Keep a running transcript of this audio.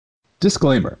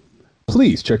Disclaimer.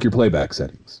 Please check your playback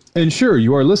settings. Ensure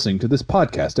you are listening to this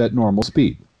podcast at normal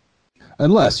speed.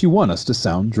 Unless you want us to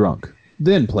sound drunk.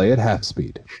 Then play at half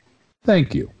speed.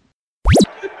 Thank you.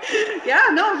 Yeah,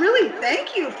 no, really,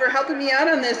 thank you for helping me out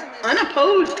on this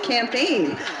unopposed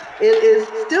campaign. It is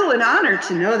still an honor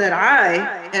to know that I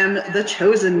am the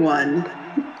chosen one.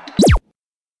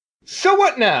 So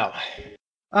what now?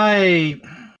 I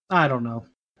don't know.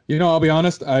 You know, I'll be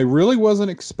honest, I really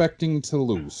wasn't expecting to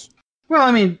lose. Well,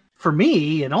 I mean, for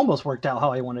me, it almost worked out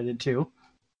how I wanted it to.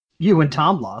 You and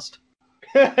Tom lost.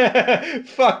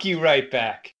 Fuck you right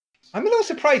back. I'm a little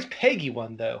surprised Peggy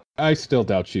won, though. I still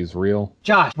doubt she's real.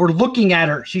 Josh, we're looking at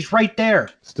her. She's right there.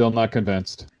 Still not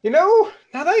convinced. You know,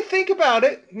 now that I think about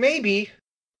it, maybe.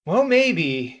 Well,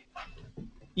 maybe.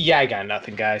 Yeah, I got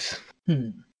nothing, guys.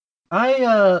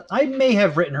 I may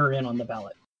have written her in on the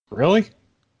ballot. Really?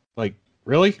 Like,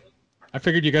 really? I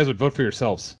figured you guys would vote for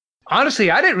yourselves. Honestly,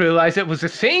 I didn't realize it was the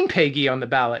same Peggy on the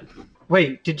ballot.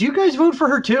 Wait, did you guys vote for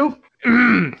her too?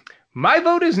 My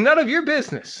vote is none of your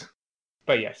business.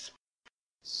 But yes.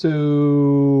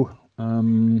 So,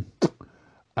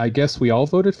 I guess we all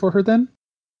voted for her then?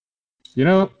 You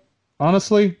know,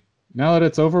 honestly, now that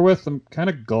it's over with, I'm kind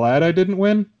of glad I didn't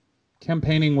win.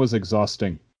 Campaigning was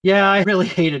exhausting. Yeah, I really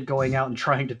hated going out and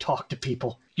trying to talk to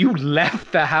people. You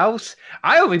left the house?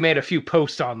 I only made a few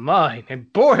posts online,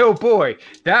 and boy oh boy,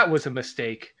 that was a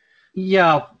mistake.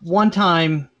 Yeah, one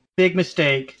time, big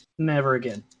mistake, never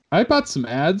again. I bought some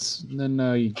ads, and then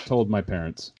I told my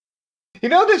parents. You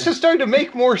know, this is starting to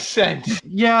make more sense.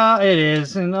 Yeah, it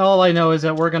is, and all I know is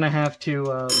that we're gonna have to,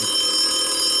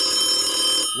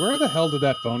 Where the hell did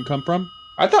that phone come from?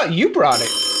 I thought you brought it.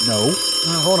 No.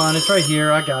 hold on, it's right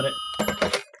here, I got it.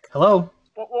 Hello?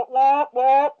 I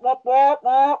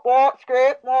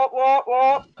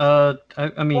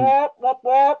mean...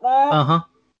 Uh-huh.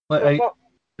 What,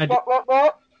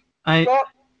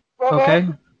 okay.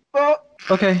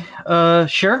 Okay,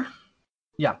 sure?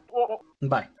 Yeah.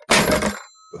 Bye.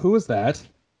 Who was that?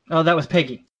 Oh, that was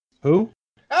Peggy. Who?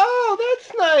 Oh,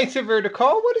 that's nice of her to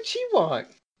call. What did she want?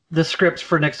 The scripts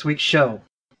for next week's show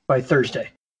by Thursday.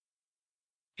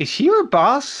 Is she your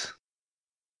boss?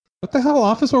 What the hell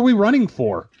office are we running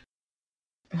for?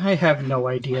 I have no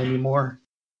idea anymore.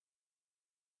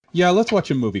 Yeah, let's watch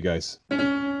a movie, guys.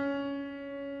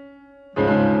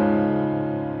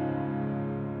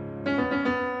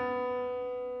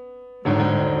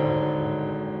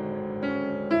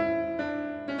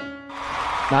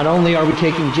 Not only are we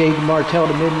taking Jade Martell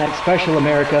to Midnight Special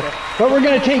America, but we're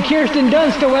going to take Kirsten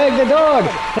Dunst to Wag the Dog,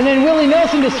 and then Willie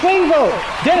Nelson to Swing Vote,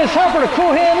 Dennis Hopper to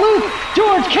Cool Hand Luke,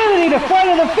 George Kennedy to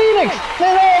Flight of the Phoenix,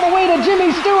 then all the way to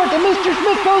Jimmy Stewart to Mr.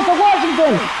 Smith Goes to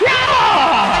Washington.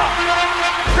 Yeah!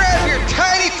 Grab your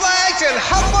tiny flags and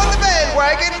hop on the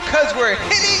bandwagon, cause we're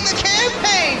hitting the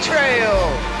campaign trail!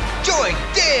 Join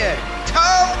Dan,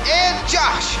 Tom, and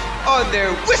Josh on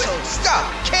their whistle-stop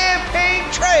campaign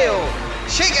trail!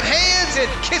 Shaking hands and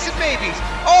kissing babies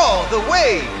all the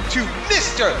way to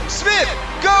Mr. Smith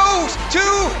Goes to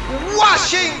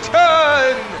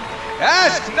Washington!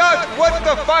 Ask not what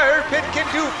the fire pit can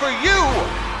do for you.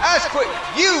 Ask what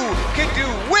you can do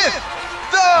with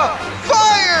the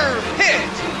fire pit!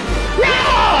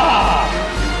 Yeah!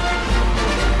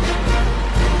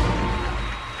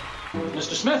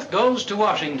 Mr. Smith Goes to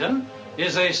Washington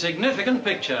is a significant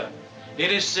picture.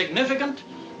 It is significant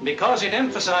because it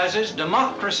emphasizes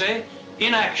democracy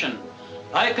in action.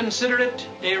 I consider it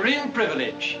a real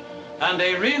privilege and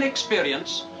a real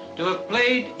experience to have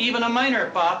played even a minor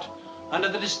part under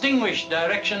the distinguished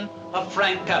direction of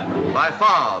Frank Capra. By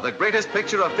far the greatest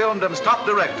picture of filmdom's top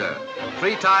director,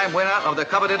 three-time winner of the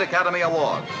coveted Academy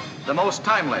Award, the most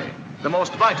timely, the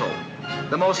most vital,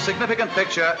 the most significant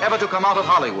picture ever to come out of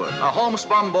Hollywood. A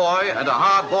homespun boy and a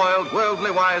hard-boiled,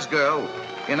 worldly wise girl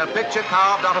in a picture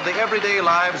carved out of the everyday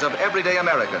lives of everyday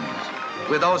Americans,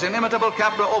 with those inimitable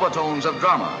Capra overtones of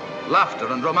drama, laughter,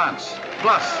 and romance,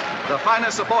 plus the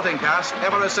finest supporting cast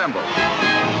ever assembled.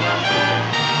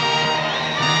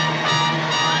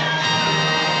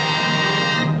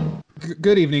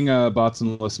 Good evening, bots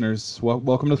and listeners.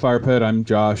 Welcome to the Fire Pit. I'm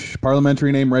Josh,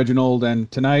 parliamentary name Reginald,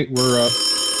 and tonight we're,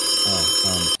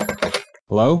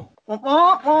 hello?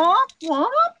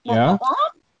 Yeah?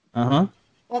 Uh-huh.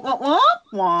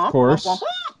 Of course.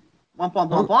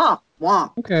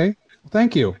 Okay,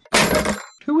 thank you.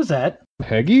 Who was that?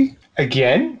 Peggy?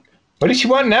 Again? What does she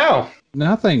want now?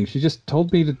 Nothing. She just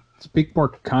told me to speak more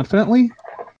confidently.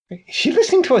 Is she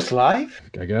listening to us live?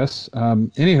 I guess.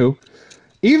 Anywho.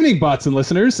 Evening, bots and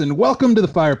listeners, and welcome to the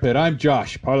Fire Pit. I'm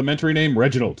Josh, parliamentary name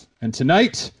Reginald. And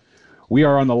tonight, we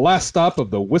are on the last stop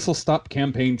of the Whistle Stop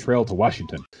campaign trail to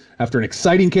Washington. After an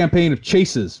exciting campaign of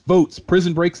chases, votes,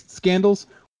 prison breaks, and scandals,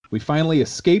 we finally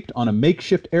escaped on a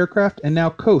makeshift aircraft and now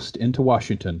coast into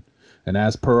Washington. And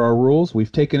as per our rules,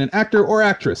 we've taken an actor or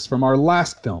actress from our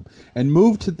last film and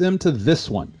moved them to this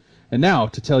one. And now,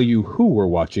 to tell you who we're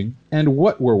watching and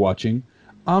what we're watching,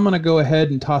 I'm going to go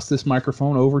ahead and toss this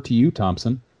microphone over to you,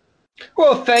 Thompson.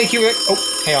 Well, thank you.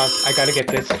 Oh, hang on. I gotta get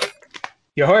this.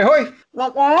 Yo-hoy hoy.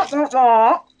 Oh,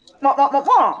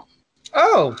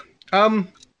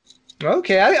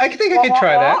 okay. I think I could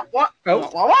try that.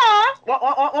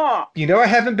 Oh. You know I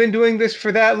haven't been doing this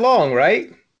for that long,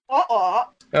 right? All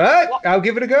right, I'll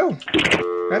give it a go.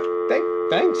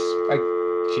 Thanks.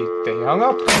 They hung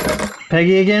up.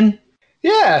 Peggy again?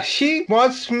 Yeah, she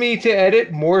wants me to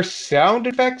edit more sound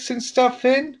effects and stuff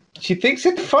in. She thinks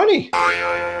it's funny.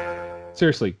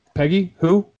 Seriously, Peggy,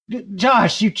 who?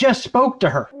 Josh, you just spoke to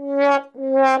her.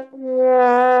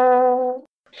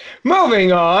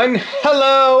 Moving on.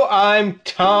 Hello, I'm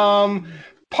Tom.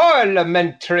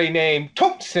 Parliamentary name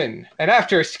Thompson. And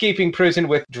after escaping prison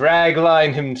with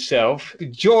Dragline himself,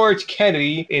 George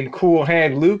Kennedy in Cool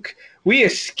Hand Luke, we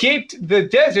escaped the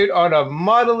desert on a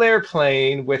model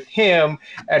airplane with him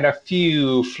and a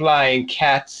few flying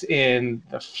cats in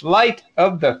the Flight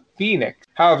of the Phoenix.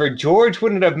 However, George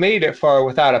wouldn't have made it far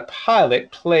without a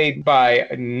pilot played by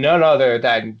none other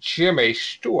than Jimmy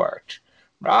Stewart.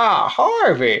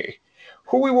 Harvey,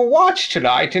 who we will watch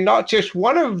tonight in not just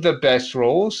one of the best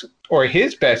roles, or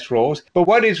his best roles, but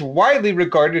what is widely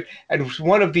regarded as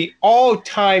one of the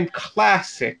all-time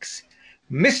classics,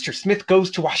 Mr. Smith Goes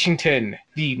to Washington,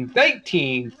 the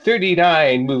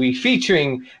 1939 movie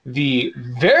featuring the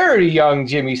very young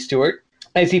Jimmy Stewart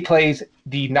as he plays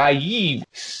the naive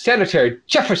Senator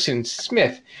Jefferson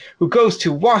Smith, who goes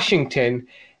to Washington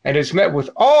and is met with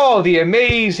all the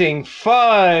amazing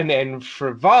fun and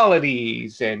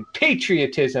frivolities and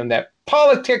patriotism that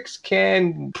politics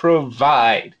can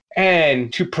provide.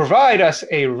 And to provide us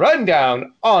a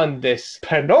rundown on this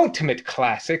penultimate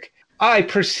classic, I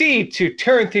proceed to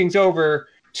turn things over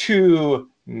to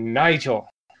Nigel.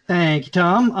 Thank you,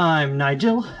 Tom. I'm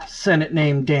Nigel, Senate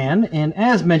named Dan, and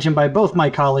as mentioned by both my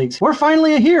colleagues, we're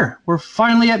finally here. We're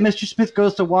finally at Mr. Smith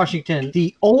Goes to Washington,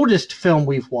 the oldest film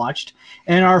we've watched,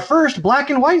 and our first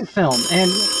black and white film. And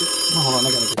hold on,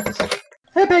 I gotta get this.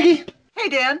 Hey, Peggy. Hey,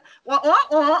 Dan.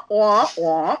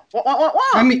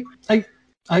 I mean, I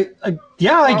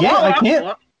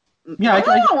can't. Yeah,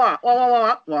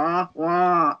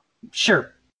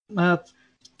 sure.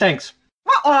 Thanks.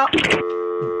 Bye.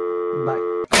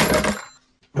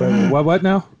 What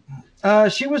now?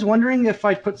 She was wondering if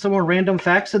I'd put some more random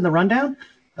facts in the rundown.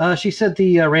 She said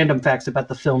the random facts about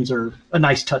the films are a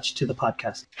nice touch to the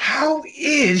podcast. How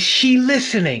is she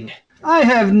listening? I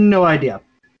have no idea.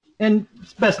 And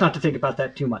it's best not to think about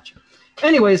that too much.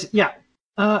 Anyways, yeah.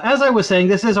 As I was saying,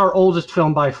 this is our oldest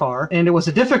film by far, and it was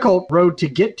a difficult road to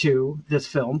get to this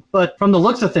film, but from the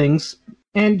looks of things,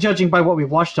 and judging by what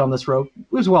we've watched on this road,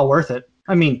 it was well worth it.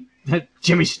 I mean,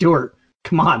 Jimmy Stewart,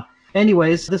 come on.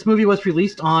 Anyways, this movie was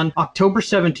released on October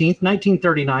 17th,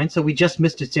 1939, so we just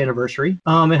missed its anniversary.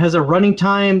 It has a running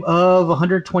time of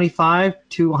 125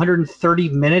 to 130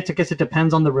 minutes. I guess it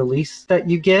depends on the release that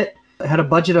you get. It had a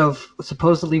budget of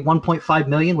supposedly $1.5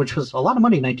 million, which was a lot of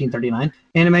money in 1939,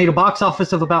 and it made a box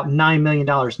office of about $9 million.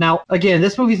 Now, again,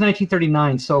 this movie's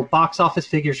 1939, so box office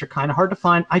figures are kind of hard to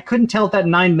find. I couldn't tell if that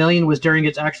 $9 million was during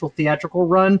its actual theatrical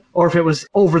run or if it was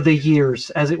over the years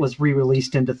as it was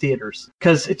re-released into theaters.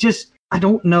 Because it just, I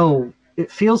don't know. It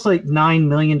feels like $9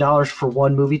 million for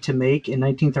one movie to make in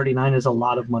 1939 is a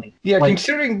lot of money. Yeah,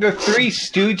 considering the Three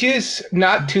Stooges,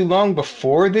 not too long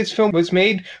before this film was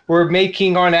made, were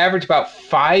making on average about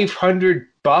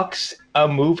 $500 a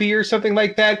movie or something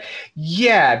like that.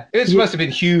 Yeah, this must have been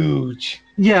huge.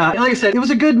 Yeah, like I said, it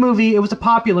was a good movie. It was a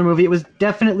popular movie. It was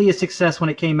definitely a success when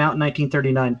it came out in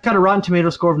 1939. Got a Rotten Tomato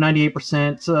score of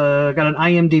 98%. Got an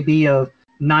IMDb of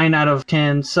 9 out of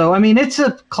 10. So, I mean, it's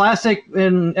a classic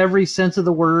in every sense of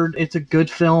the word. It's a good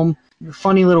film. The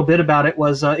funny little bit about it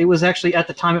was actually, at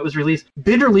the time it was released,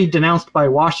 bitterly denounced by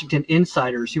Washington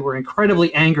insiders who were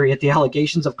incredibly angry at the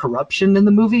allegations of corruption in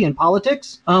the movie and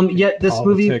politics. Yet this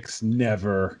Politics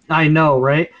never. I know,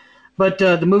 right? But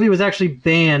the movie was actually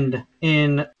banned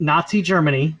in Nazi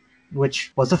Germany,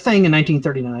 which was a thing in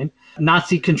 1939,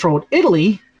 Nazi-controlled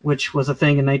Italy, which was a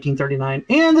thing in 1939,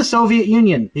 and the Soviet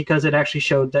Union, because it actually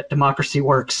showed that democracy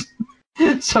works.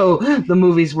 So the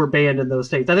movies were banned in those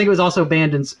states. I think it was also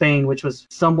banned in Spain, which was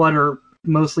somewhat or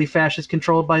mostly fascist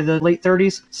controlled by the late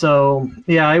 30s. So,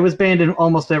 yeah, it was banned in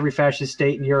almost every fascist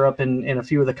state in Europe and a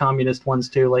few of the communist ones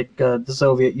too, like the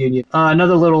Soviet Union.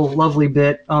 Another little lovely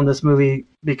bit on this movie,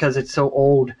 because it's so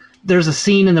old. There's a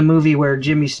scene in the movie where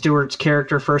Jimmy Stewart's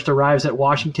character first arrives at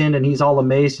Washington and he's all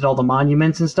amazed at all the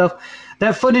monuments and stuff.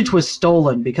 That footage was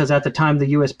stolen because at the time the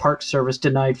U.S. Park Service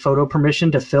denied photo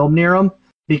permission to film near them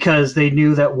because they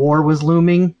knew that war was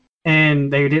looming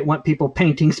and they didn't want people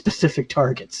painting specific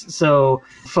targets. So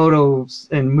photos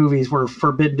and movies were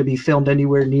forbidden to be filmed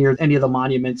anywhere near any of the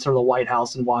monuments or the White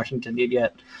House in Washington, and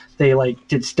yet they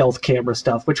did stealth camera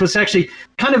stuff, which was actually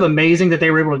kind of amazing that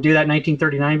they were able to do that in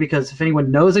 1939, because if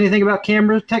anyone knows anything about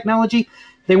camera technology,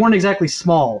 they weren't exactly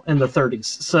small in the 30s.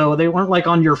 So they weren't like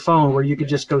on your phone where you could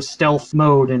just go stealth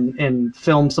mode and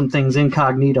film some things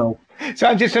incognito. So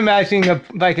I'm just imagining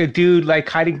a dude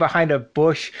hiding behind a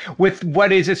bush with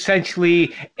what is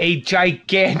essentially a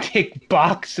gigantic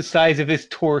box the size of his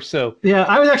torso. Yeah,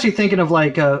 I was actually thinking of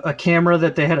a camera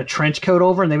that they had a trench coat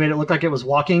over and they made it look like it was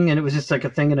walking, and it was just like a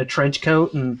thing in a trench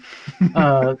coat, and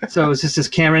so it was just this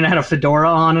camera and it had a fedora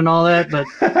on and all that. But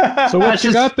so what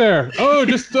you got there? Oh,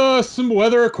 just some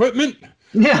weather equipment.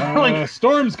 Yeah,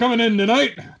 storm's coming in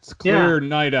tonight. It's a clear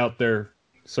night out there,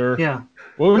 sir. Yeah.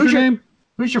 What was your name?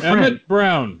 Who's your friend? Emmett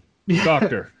Brown,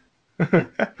 doctor.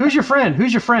 Who's your friend?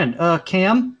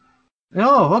 Cam?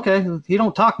 Oh, okay. He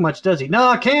don't talk much, does he?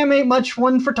 No, Cam ain't much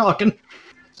one for talking.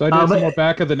 So I did some more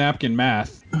back of the napkin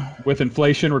math with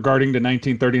inflation regarding the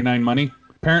 1939 money.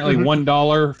 Apparently, $1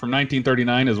 from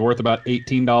 1939 is worth about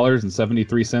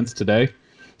 $18.73 today.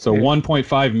 So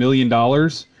 $1.5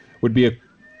 million would be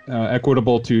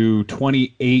equitable to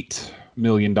 $28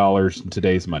 million in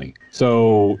today's money.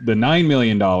 So the $9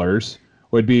 million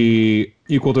would be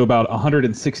equal to about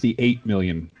 $168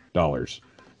 million.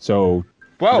 So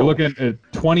you're looking at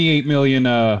 $28 million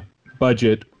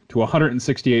budget to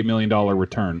 $168 million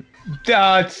return.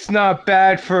 That's not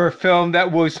bad for a film that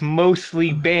was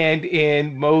mostly banned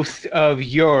in most of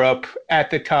Europe at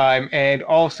the time and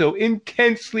also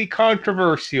intensely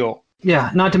controversial.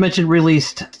 Yeah, not to mention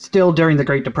released still during the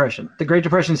Great Depression. The Great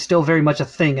Depression is still very much a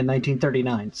thing in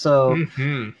 1939. So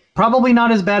probably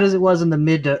not as bad as it was in the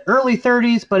mid to early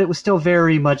 30s, but it was still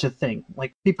very much a thing.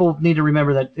 People need to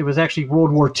remember that it was actually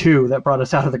World War II that brought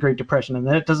us out of the Great Depression, and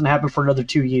that doesn't happen for another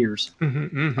 2 years.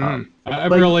 I'm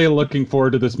really looking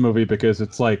forward to this movie because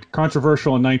it's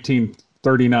controversial in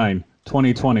 1939.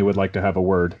 2020 would like to have a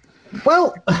word.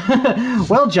 Well,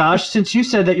 Josh, since you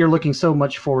said that you're looking so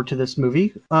much forward to this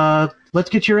movie, let's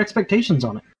get your expectations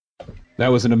on it. That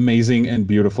was an amazing and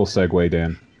beautiful segue,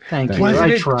 Dan. Thank you. Wasn't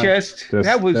I it tried.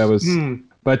 that was.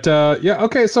 But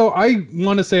okay. So I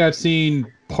want to say I've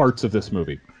seen parts of this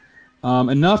movie,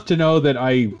 enough to know that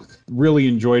I really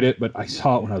enjoyed it. But I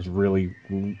saw it when I was really,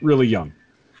 really young,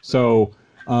 so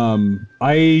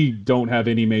I don't have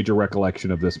any major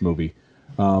recollection of this movie.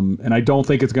 And I don't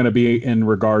think it's going to be in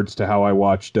regards to how I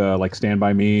watched Stand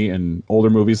By Me and older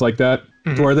movies like that,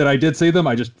 or that I did see them.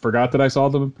 I just forgot that I saw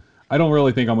them. I don't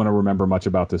really think I'm going to remember much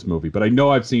about this movie, but I know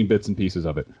I've seen bits and pieces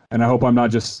of it. And I hope I'm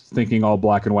not just thinking all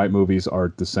black and white movies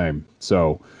are the same.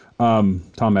 So,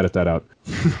 Tom, edit that out.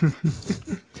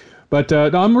 But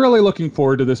no, I'm really looking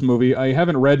forward to this movie. I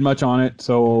haven't read much on it,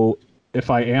 so if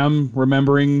I am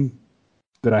remembering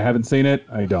that I haven't seen it,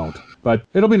 I don't. But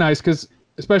it'll be nice because,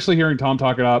 especially hearing Tom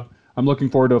talk it up, I'm looking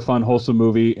forward to a fun, wholesome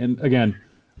movie. And again,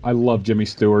 I love Jimmy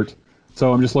Stewart.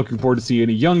 So I'm just looking forward to seeing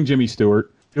a young Jimmy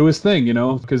Stewart do his thing,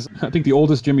 because I think the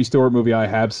oldest Jimmy Stewart movie I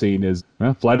have seen is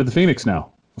Flight of the Phoenix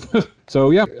now.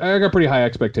 So yeah, I got pretty high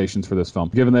expectations for this film,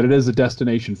 given that it is a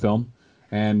destination film.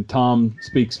 And Tom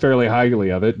speaks fairly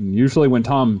highly of it. And usually when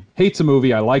Tom hates a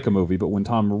movie, I like a movie. But when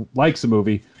Tom likes a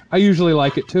movie, I usually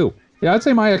like it too. Yeah, I'd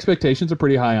say my expectations are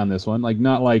pretty high on this one.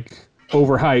 Not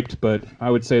overhyped, but I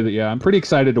would say that, I'm pretty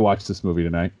excited to watch this movie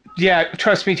tonight. Yeah,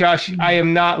 trust me, Josh, I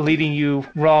am not leading you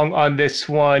wrong on this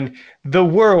one. The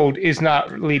world is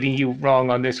not leading you wrong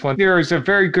on this one. There is a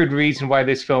very good reason why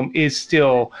this film is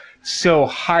still so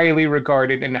highly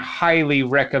regarded and highly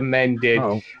recommended,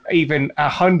 even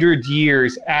 100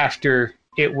 years after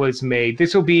it was made.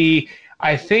 This will be,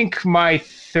 I think, my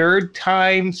third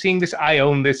time seeing this. I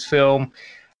own this film.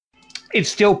 It's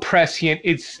still prescient.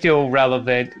 It's still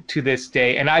relevant to this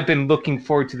day. And I've been looking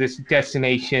forward to this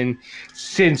destination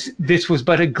since this was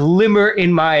but a glimmer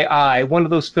in my eye. One of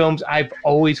those films I've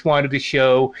always wanted to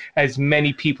show as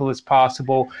many people as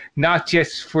possible, not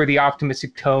just for the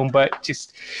optimistic tone, but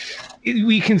just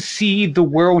we can see the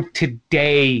world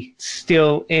today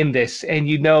still in this. And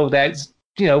that,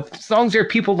 as long as there are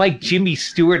people like Jimmy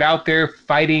Stewart out there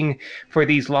fighting for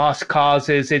these lost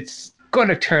causes, going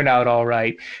to turn out all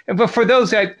right. But for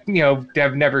those that,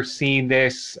 have never seen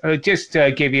this, just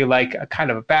to give you like a kind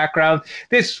of a background,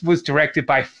 this was directed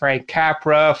by Frank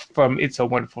Capra from It's a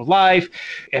Wonderful Life.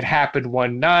 It happened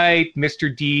one night.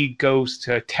 Mr. D goes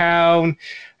to town.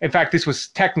 In fact, this was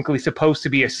technically supposed to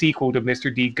be a sequel to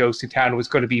Mr. Deed Goes to Town. It was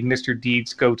going to be Mr.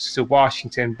 Deeds Goes to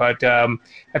Washington, but I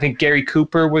think Gary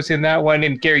Cooper was in that one,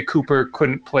 and Gary Cooper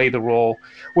couldn't play the role,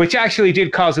 which actually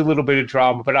did cause a little bit of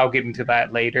drama, but I'll get into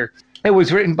that later. It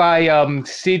was written by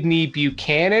Sidney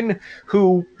Buchanan,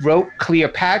 who wrote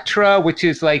Cleopatra, which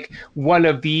is like one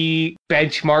of the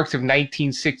benchmarks of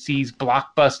 1960s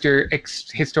blockbuster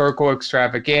historical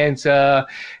extravaganza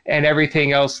and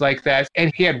everything else like that.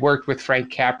 And he had worked with Frank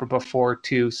Capra before,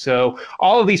 too. So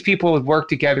all of these people had worked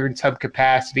together in some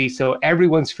capacity. So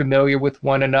everyone's familiar with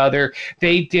one another.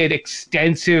 They did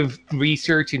extensive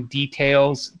research and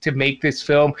details to make this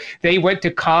film. They went to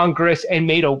Congress and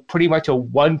made pretty much a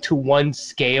one-to-one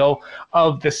scale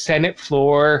of the Senate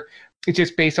floor. It's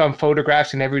just based on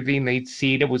photographs and everything they'd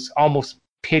seen. It was almost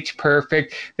pitch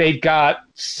perfect. They'd got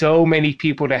so many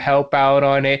people to help out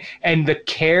on it, and the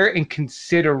care and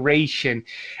consideration.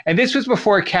 And this was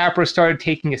before Capra started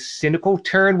taking a cynical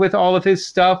turn with all of his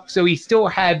stuff. So he still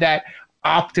had that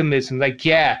optimism, like,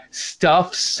 yeah,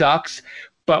 stuff sucks,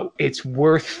 but it's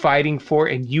worth fighting for,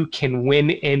 and you can win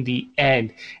in the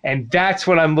end. And that's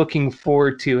what I'm looking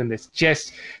forward to in this.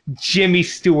 Just Jimmy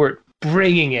Stewart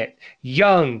bringing it.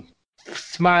 Young,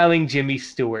 smiling Jimmy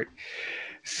Stewart.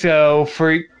 So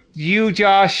for you,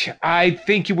 Josh, I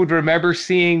think you would remember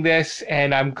seeing this,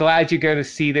 and I'm glad you're going to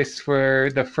see this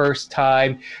for the first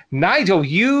time. Nigel,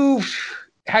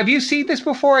 have you seen this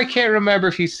before? I can't remember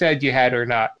if you said you had or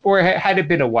not, or had it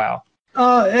been a while?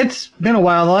 It's been a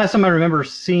while. The last time I remember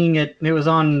seeing it, it was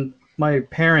on my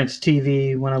parents'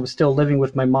 TV when I was still living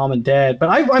with my mom and dad. But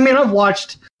I've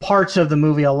watched parts of the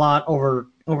movie a lot over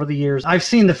the years. I've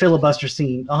seen the filibuster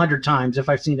scene 100 times if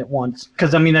I've seen it once.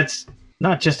 Because, that's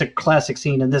not just a classic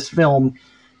scene in this film.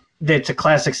 It's a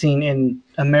classic scene in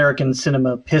American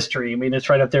cinema history. It's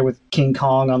right up there with King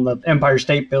Kong on the Empire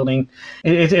State Building.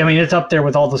 It's up there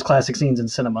with all those classic scenes in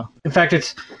cinema. In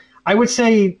fact, I would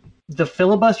say the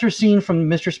filibuster scene from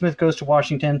Mr. Smith Goes to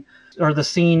Washington, or the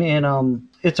scene in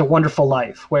It's a Wonderful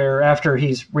Life, where after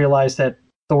he's realized that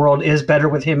the world is better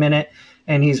with him in it,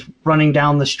 and he's running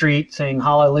down the street saying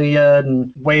hallelujah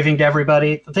and waving to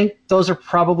everybody. I think those are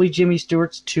probably Jimmy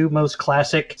Stewart's two most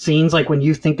classic scenes. Like when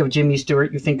you think of Jimmy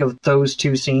Stewart, you think of those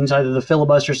two scenes, either the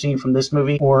filibuster scene from this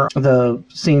movie or the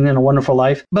scene in A Wonderful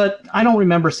Life. But I don't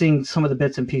remember seeing some of the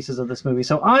bits and pieces of this movie.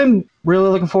 So I'm really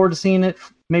looking forward to seeing it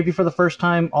maybe for the first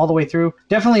time all the way through.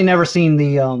 Definitely never seen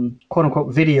the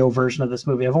quote-unquote video version of this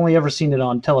movie. I've only ever seen it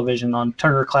on television, on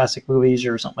Turner Classic Movies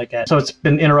or something like that. So it's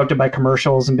been interrupted by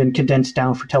commercials and been condensed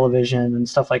down for television and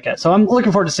stuff like that. So I'm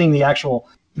looking forward to seeing the actual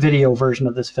video version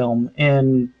of this film.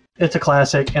 And it's a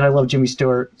classic, and I love Jimmy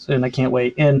Stewart, and I can't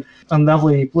wait. And a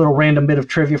lovely little random bit of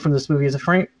trivia from this movie is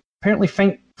apparently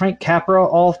Frank Capra,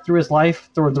 all through his life,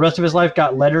 or the rest of his life,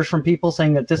 got letters from people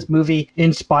saying that this movie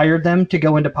inspired them to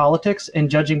go into politics.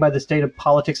 And judging by the state of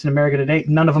politics in America today,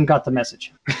 none of them got the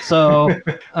message. So,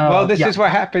 well, this is what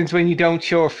happens when you don't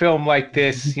show a film like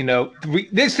this.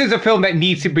 This is a film that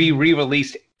needs to be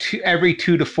re-released every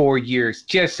 2 to 4 years,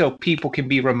 just so people can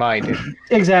be reminded.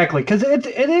 Exactly, because it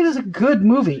is a good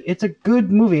movie. It's a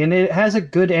good movie, and it has a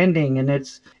good ending, and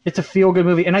it's a feel-good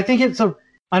movie. And I think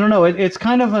I don't know. It's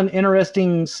kind of an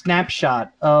interesting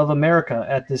snapshot of America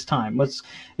at this time. It's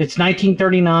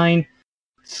 1939.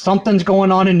 Something's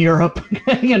going on in Europe,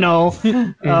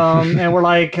 and we're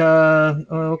like,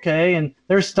 okay. And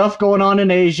there's stuff going on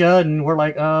in Asia, and we're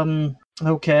like,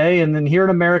 okay. And then here in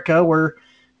America, we're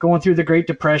going through the Great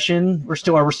Depression. We're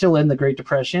still in the Great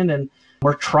Depression, and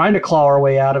we're trying to claw our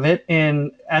way out of it.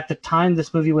 And at the time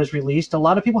this movie was released, a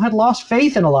lot of people had lost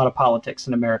faith in a lot of politics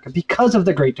in America because of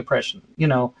the Great Depression.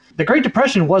 The Great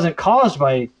Depression wasn't caused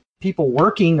by people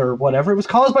working or whatever. It was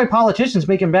caused by politicians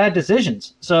making bad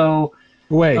decisions. So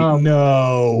wait,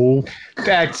 no.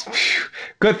 That's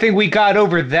good thing we got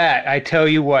over that. I tell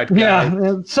you what. Guys. Yeah,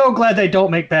 I'm so glad they don't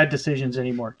make bad decisions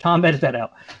anymore. Tom, edit that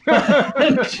out.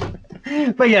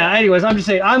 But yeah, anyways, I'm just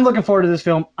saying, I'm looking forward to this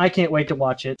film. I can't wait to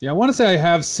watch it. Yeah, I want to say I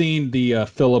have seen the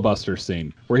filibuster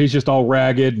scene where he's just all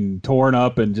ragged and torn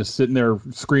up and just sitting there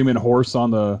screaming hoarse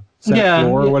on the Senate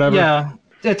floor or whatever. Yeah,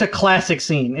 it's a classic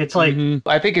scene. It's like...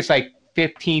 I think it's like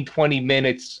 15, 20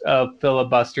 minutes of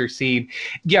filibuster scene.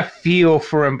 You feel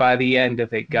for him by the end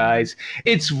of it, guys.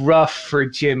 It's rough for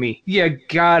Jimmy. You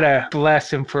gotta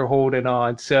bless him for holding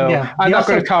on. So I'm not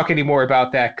going to talk anymore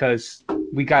about that because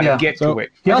we got to get to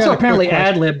it. He also apparently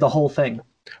ad-libbed the whole thing.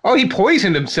 Oh, he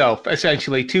poisoned himself,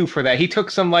 essentially, too, for that. He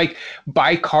took some, like,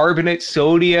 bicarbonate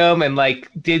sodium and, like,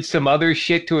 did some other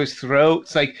shit to his throat.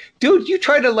 It's like, dude, you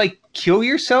try to, like, kill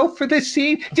yourself for this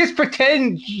scene? Just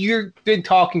pretend you've been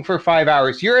talking for 5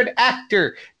 hours. You're an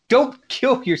actor. Don't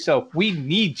kill yourself. We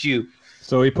need you.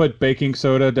 So he put baking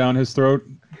soda down his throat?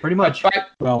 Pretty much.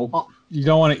 Well, you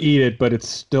don't want to eat it, but it's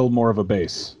still more of a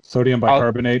base. Sodium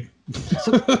bicarbonate.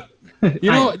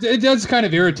 You know, it does kind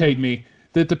of irritate me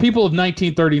that the people of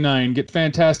 1939 get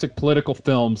fantastic political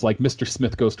films like Mr.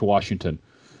 Smith Goes to Washington,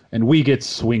 and we get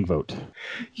Swing Vote.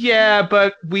 Yeah,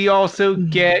 but we also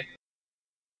get...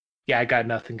 Yeah, I got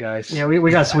nothing, guys. Yeah,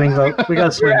 we got Swing Vote. We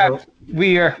got Swing Vote.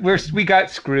 We got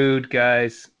screwed,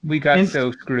 guys. We got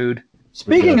so screwed.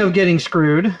 Speaking of getting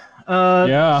screwed,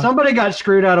 somebody got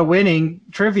screwed out of winning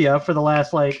trivia for the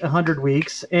last, 100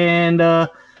 weeks, and I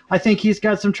think he's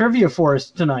got some trivia for us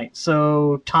tonight.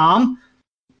 So, Tom...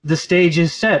 The stage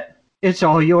is set. It's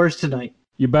all yours tonight.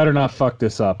 You better not fuck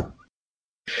this up.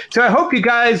 So I hope you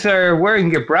guys are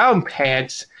wearing your brown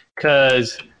pants,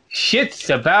 because shit's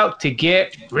about to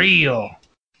get real.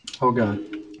 Oh, God.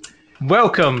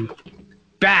 Welcome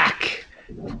back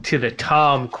to the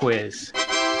Tom Quiz.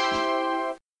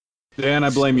 Dan, I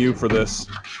blame you for this.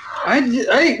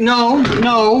 No.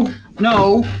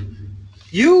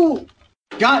 You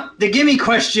got the gimme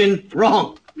question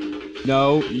wrong.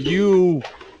 No, you...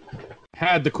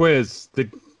 had the quiz.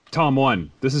 Tom won.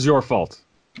 This is your fault.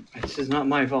 This is not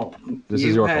my fault. This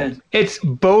is your fault. It's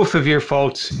both of your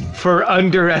faults for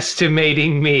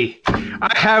underestimating me.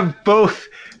 I have both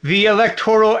the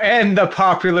electoral and the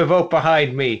popular vote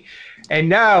behind me. And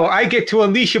now I get to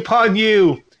unleash upon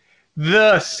you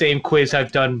the same quiz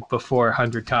I've done before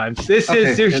 100 times. This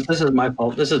is my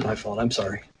fault. This is my fault. I'm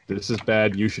sorry. This is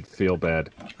bad. You should feel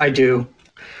bad. I do.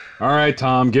 All right,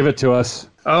 Tom, give it to us.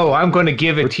 Oh, I'm going to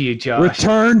give it to you, Josh.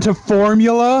 Return to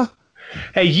formula?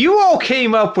 Hey, you all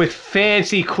came up with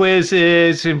fancy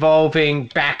quizzes involving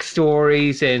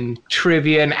backstories and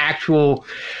trivia and actual,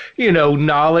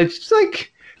 knowledge. It's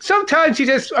like, sometimes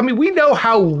we know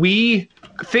how we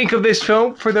think of this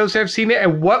film, for those that have seen it,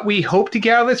 and what we hope to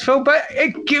get out of this film, but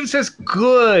it gives us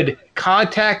good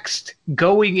context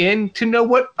going in to know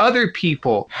what other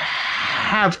people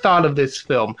have thought of this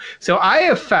film. So I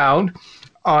have found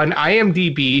on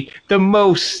IMDb the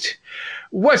most,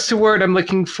 what's the word I'm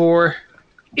looking for?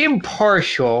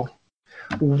 Impartial,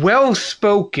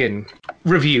 well-spoken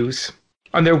reviews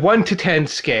on their 1 to 10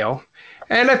 scale.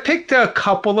 And I picked a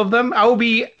couple of them. I'll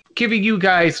be giving you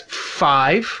guys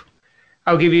 5.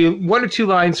 I'll give you 1 or 2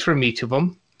 lines from each of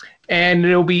them. And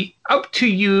it'll be up to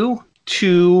you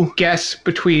to guess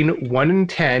between 1 and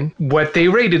 10 what they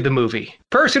rated the movie.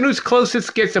 Person who's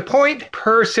closest gets a point.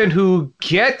 Person who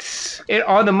gets it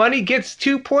on the money gets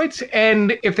 2 points.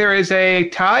 And if there is a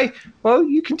tie, well,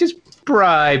 you can just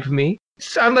bribe me.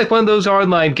 I'm like one of those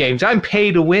online games. I'm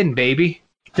pay to win, baby.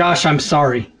 Josh, I'm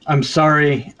sorry. But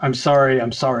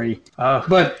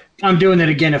I'm doing it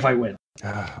again if I win.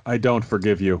 I don't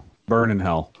forgive you. Burn in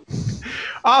hell.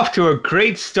 Off to a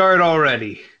great start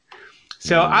already.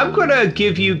 So I'm going to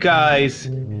give you guys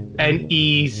an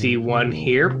easy one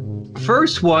here.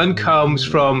 First one comes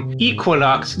from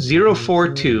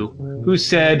Equinox042, who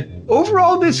said,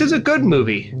 overall, this is a good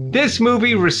movie. This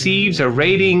movie receives a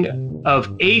rating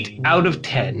of 8 out of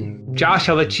 10. Josh,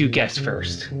 I'll let you guess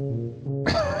first.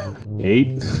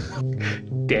 8.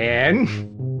 Dan?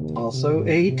 Also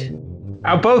 8.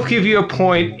 I'll both give you a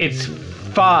point. It's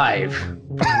 5.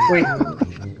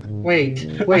 Wait.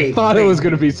 I thought it was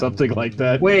going to be something like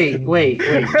that. Wait.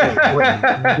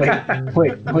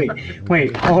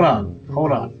 Hold on.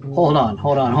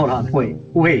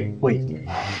 Wait.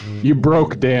 You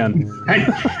broke Dan.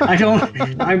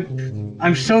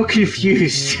 I'm so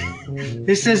confused.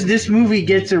 This says this movie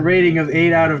gets a rating of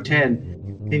 8 out of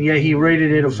 10, and yet he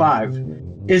rated it a 5.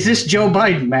 Is this Joe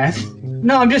Biden math?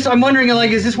 No, I'm wondering,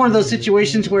 is this one of those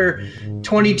situations where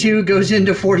 22 goes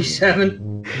into 47?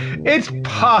 It's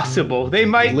possible. They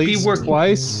might be working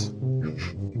twice.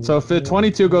 So if the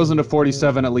 22 goes into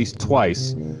 47 at least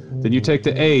twice, then you take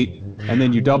the 8 and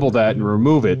then you double that and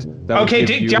remove it. Okay,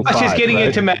 Josh is getting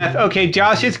into math. Okay,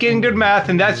 Josh is getting good math,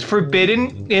 and that's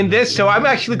forbidden in this. So I'm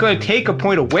actually going to take a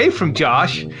point away from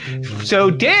Josh. So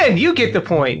Dan, you get the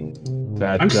point.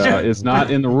 That is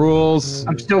not in the rules.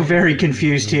 I'm still very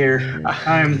confused here.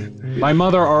 My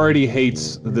mother already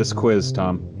hates this quiz,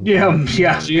 Tom. Yeah.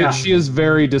 She is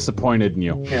very disappointed in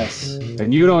you. Yes.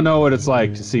 And you don't know what it's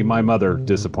like to see my mother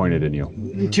disappointed in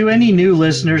you. To any new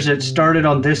listeners that started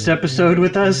on this episode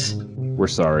with us, we're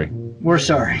sorry. We're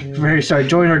sorry. Very sorry.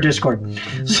 Join our Discord.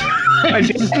 And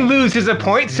Dan loses a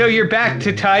point, so you're back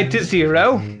to tied to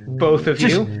 0. both of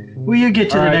you. Will you get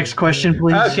to the right. next question,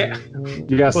 please? Okay.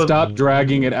 You gotta stop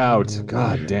dragging it out.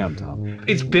 God damn, Tom.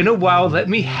 It's been a while. Let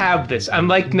me have this. I'm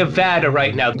like Nevada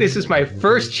right now. This is my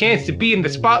first chance to be in the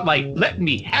spotlight. Let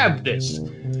me have this.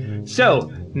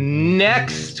 So,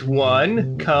 next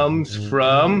one comes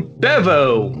from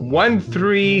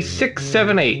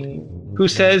Bevo13678, who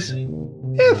says,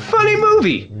 funny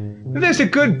movie. There's a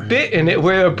good bit in it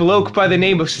where a bloke by the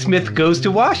name of Smith goes to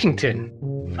Washington.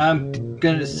 I'm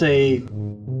going to say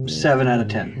 7 out of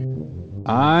 10.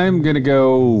 I'm gonna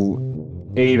go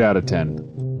 8 out of 10.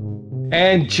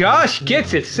 And Josh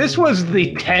gets it. This was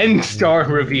the 10-star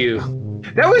review.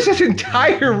 That was his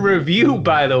entire review,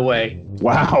 by the way.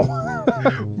 Wow.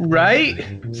 Right?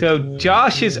 So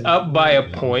Josh is up by a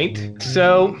point.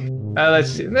 So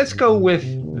let's go with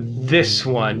this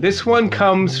one. This one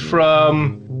comes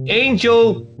from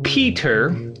Angel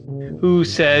Peter, who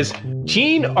says,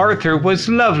 Jean Arthur was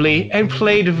lovely and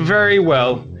played very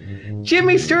well.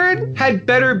 Jimmy Stewart had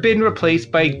better been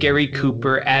replaced by Gary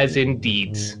Cooper as in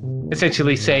Deeds.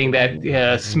 Essentially saying that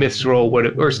Stewart's role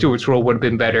would have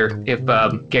been better if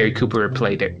Gary Cooper had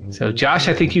played it. So Josh,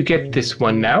 I think you get this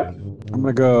one now. I'm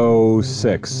gonna go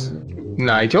 6.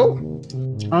 Nigel?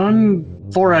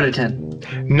 4 out of 10.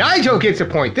 Nigel gets a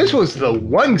point. This was the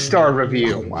 1-star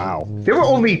review. Wow. There were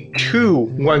only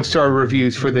 2 1-star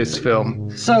reviews for this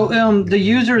film. So, the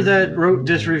user that wrote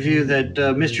this review that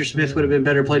Mr. Smith would have been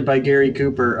better played by Gary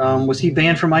Cooper, was he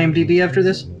banned from IMDb after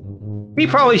this? He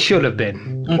probably should have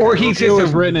been. Okay. Or he's It just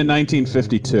was written in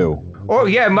 1952. Oh,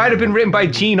 yeah, it might have been written by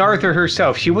Jean Arthur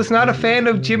herself. She was not a fan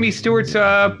of Jimmy Stewart's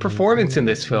performance in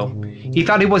this film. He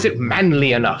thought he wasn't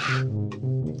manly enough.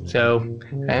 So,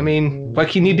 I mean, what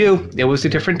can you do? It was a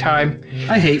different time.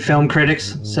 I hate film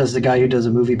critics, says the guy who does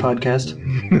a movie podcast.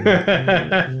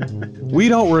 We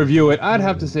don't review it. I'd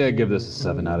have to say I give this a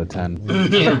 7 out of 10.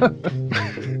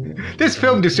 This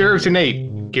film deserves an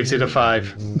 8. Gives it a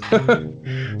 5.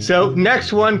 So,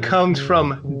 next one comes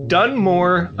from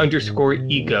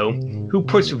Dunmore_ego, who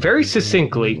puts very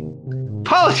succinctly,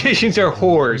 politicians are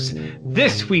whores.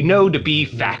 This we know to be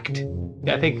fact.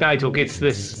 I think Nigel gets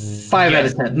this. 5 out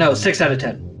of 10. No, 6 out of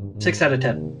 10. 6 out of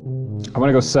 10. I'm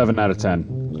gonna go 7 out of 10.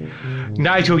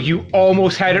 Nigel, you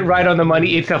almost had it right on the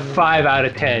money. It's a 5 out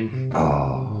of 10.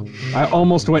 Oh, I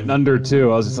almost went under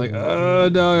too. I was just like,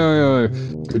 no.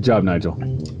 Good job, Nigel.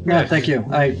 Yeah, thank you.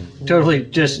 I totally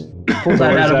just pulled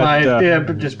that out of my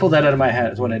just pulled that out of my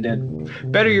hat is what I did.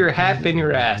 Better your hat than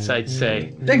your ass, I'd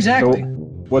say. Exactly. So,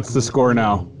 what's the score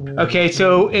now? Okay,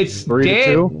 so it's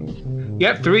 3-2?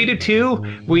 Yep,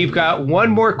 3-2. We've got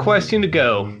one more question to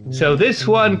go. So this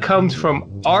one comes from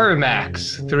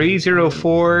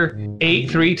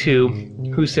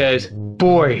RMAX304832, who says,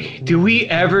 boy, do we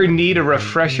ever need a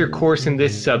refresher course in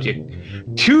this subject.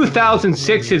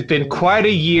 2006 has been quite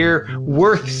a year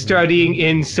worth studying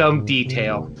in some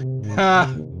detail.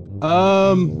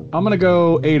 I'm gonna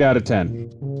go 8 out of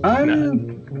 10.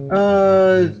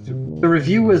 The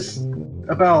review was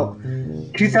about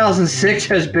 2006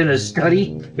 has been a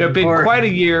study. There have been quite a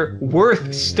year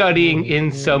worth studying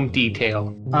in some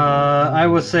detail. I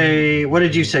will say, what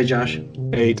did you say, Josh?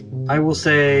 8. I will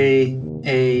say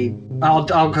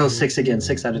I'll go 6 again,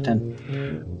 6 out of 10.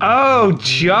 Oh,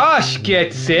 Josh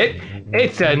gets it.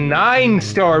 It's a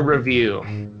 9-star review.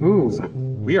 Ooh.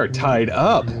 We are tied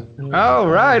up. All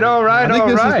right. I think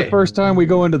this is the first time we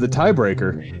go into the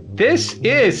tiebreaker. This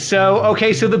is. So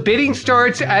the bidding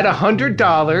starts at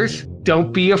 $100.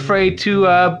 Don't be afraid to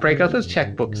break out those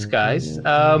checkbooks, guys.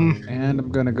 And I'm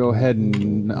going to go ahead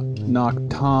and knock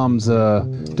Tom's...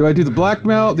 do I do the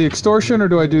blackmail, the extortion, or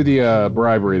do I do the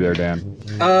bribery there, Dan?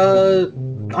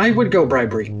 I would go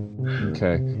bribery.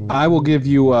 Okay. I will give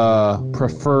you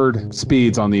preferred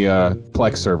speeds on the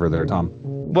Plex server there, Tom.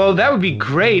 Well, that would be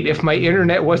great if my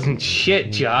internet wasn't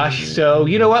shit, Josh. So,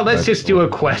 you know what? Let's just do a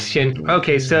question.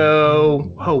 Okay,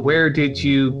 so... where did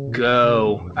you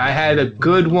go? I had a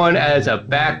good one as a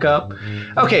backup.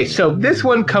 Okay, so this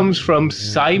one comes from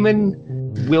Simon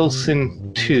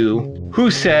Wilson 2,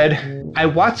 who said, I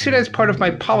watched it as part of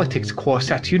my politics course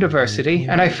at university,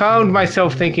 and I found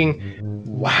myself thinking,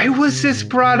 why was this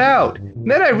brought out?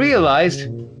 And then I realized,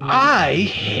 I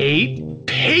hate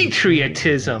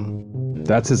patriotism.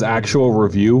 That's his actual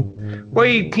review? Well,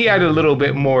 he had a little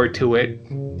bit more to it.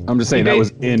 I'm just saying that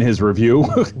was in his review.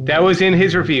 That was in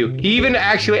his review. He even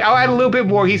actually, I'll add a little bit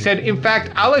more. He said, in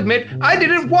fact, I'll admit, I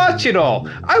didn't watch it all.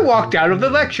 I walked out of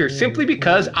the lecture simply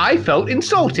because I felt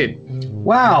insulted.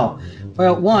 Wow.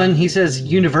 Well, one, he says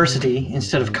university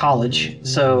instead of college.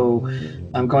 So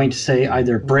I'm going to say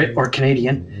either Brit or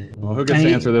Canadian. Well, who gets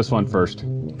to answer this one first?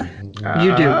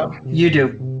 You do. You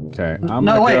do. Okay, I'm going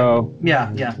to go...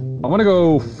 Yeah. I want to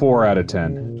go 4 out of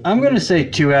 10. I'm going to say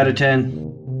 2 out of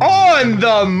 10. On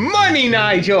the money,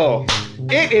 Nigel!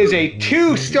 It is a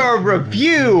 2-star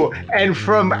review, and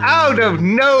from out of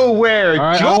nowhere, All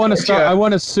right, Georgia... I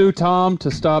want to sue Tom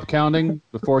to stop counting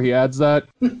before he adds that.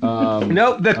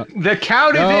 Nope, the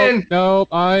count is in. No,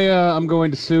 I'm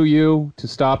going to sue you to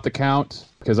stop the count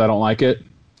because I don't like it.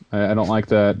 I don't like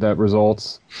that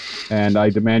results, and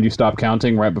I demand you stop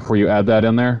counting right before you add that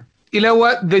in there. You know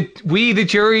what? We, the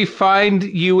jury, find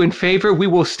you in favor. We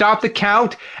will stop the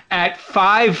count at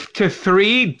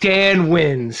 5-3. Dan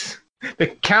wins. The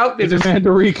count is... I demand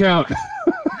to recount.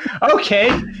 Okay.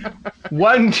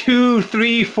 1, 2,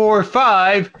 3, 4,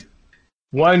 5.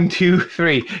 1, 2,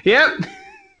 3. Yep.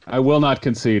 I will not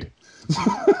concede.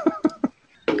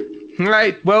 All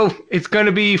right. Well, it's going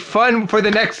to be fun for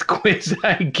the next quiz,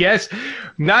 I guess.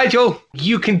 Nigel,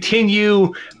 you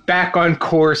continue back on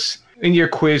course in your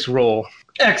quiz role.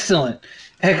 Excellent.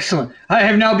 Excellent. I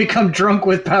have now become drunk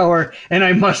with power, and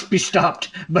I must be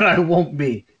stopped, but I won't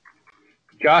be.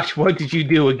 Josh, what did you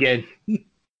do again?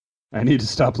 I need to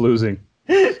stop losing.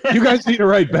 You guys need to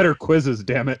write better quizzes,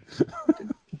 damn it.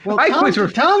 Well,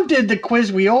 Tom did the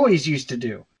quiz we always used to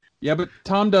do. Yeah, but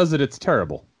Tom does it, it's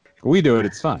terrible. We do it,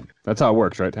 it's fine. That's how it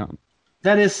works, right, Tom?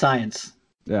 That is science.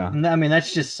 Yeah. I mean,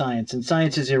 that's just science, and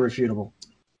science is irrefutable.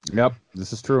 Yep,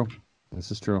 this is true. This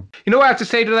is true. You know what I have to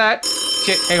say to that?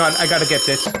 Shit, hang on, I gotta get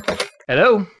this.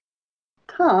 Hello?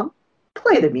 Tom,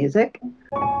 play the music.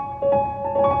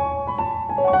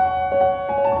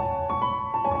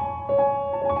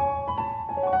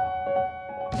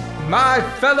 My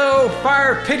fellow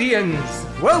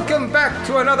Firepitians, welcome back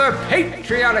to another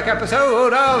patriotic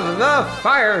episode of the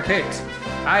Fire Pit.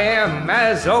 I am,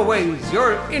 as always,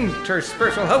 your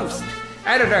interspersal host,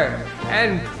 editor,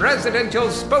 and presidential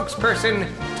spokesperson,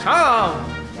 Tom.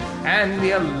 And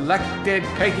the elected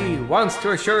Peggy wants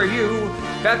to assure you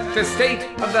that the state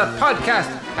of the podcast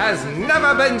has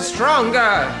never been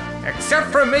stronger,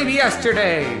 except for maybe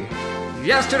yesterday.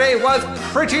 Yesterday was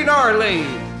pretty gnarly.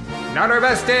 Not our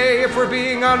best day, if we're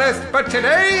being honest, but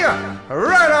today,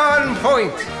 right on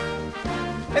point.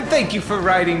 And thank you for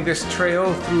riding this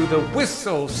trail through the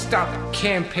Whistle Stop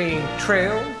Campaign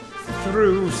Trail.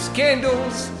 Through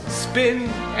scandals, spin,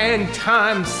 and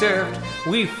time served,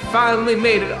 we finally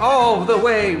made it all the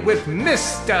way with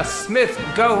Mr. Smith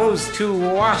Goes to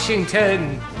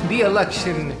Washington. The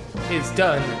election is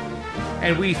done,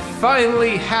 and we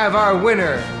finally have our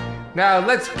winner. Now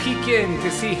let's peek in to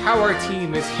see how our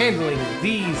team is handling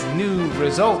these new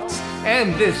results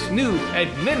and this new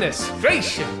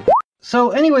administration. So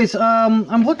anyways,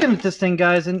 I'm looking at this thing,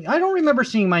 guys, and I don't remember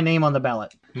seeing my name on the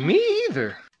ballot. Me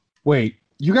either. Wait,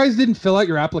 you guys didn't fill out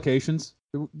your applications?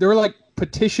 There were like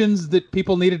petitions that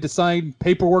people needed to sign,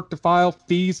 paperwork to file,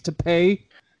 fees to pay.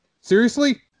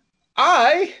 Seriously?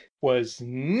 I was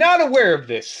not aware of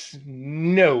this.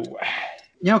 No.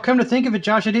 You know, come to think of it,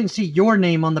 Josh, I didn't see your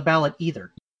name on the ballot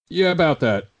either. Yeah, about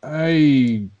that.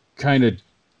 I kind of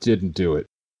didn't do it.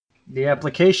 The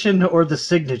application or the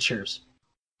signatures?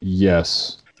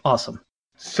 Yes. Awesome.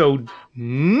 So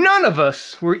none of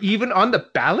us were even on the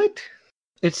ballot?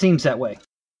 It seems that way.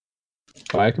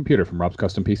 Buy a computer from Rob's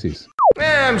Custom PCs.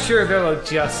 I'm sure they'll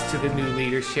adjust to the new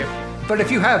leadership. But if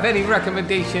you have any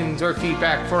recommendations or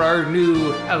feedback for our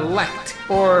new elect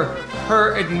or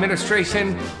her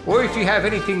administration, or if you have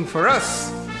anything for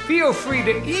us, feel free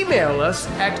to email us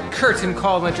at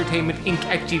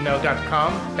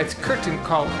curtaincallentertainmentinc@gmail.com. That's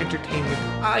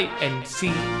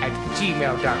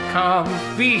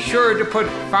curtaincallentertainmentinc@gmail.com. Be sure to put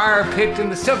Fire Pit in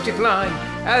the subject line,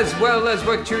 as well as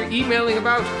what you're emailing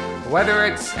about, whether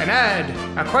it's an ad,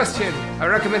 a question, a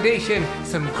recommendation,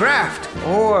 some graft,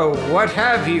 or what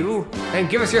have you, and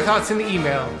give us your thoughts in the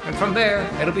email. And from there,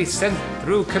 it'll be sent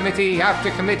through committee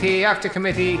after committee after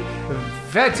committee,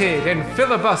 vetted and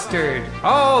filibustered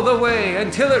all the way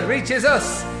until it reaches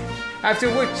us, after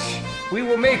which we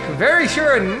will make very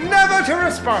sure never to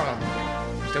respond.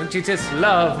 Don't you just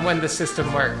love when the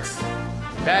system works?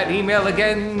 That email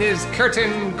again is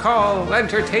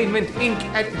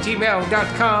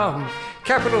curtaincallentertainmentinc@gmail.com.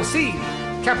 Capital C,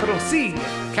 capital C,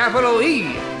 capital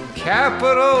E,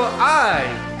 capital I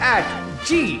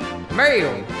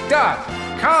 @gmail.com.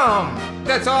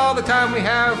 That's all the time we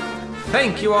have.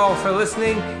 Thank you all for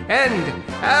listening, and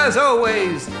as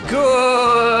always,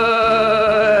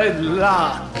 good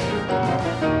luck.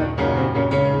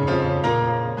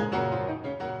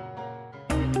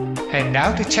 And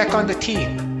now to check on the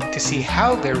team to see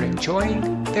how they're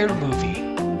enjoying their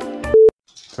movie.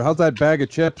 So how's that bag of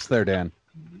chips there, Dan?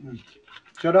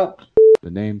 Shut up. The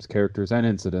names, characters, and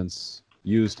incidents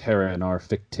used herein are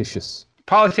fictitious.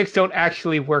 Politics don't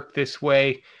actually work this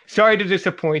way. Sorry to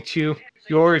disappoint you.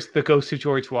 Yours, the ghost of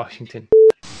George Washington.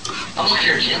 Now look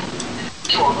here, Jim.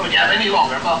 You aren't going to gab any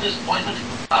longer about this appointment.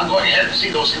 I'm going ahead to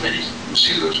see those committees.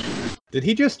 See those committees. Did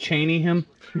he just Cheney him?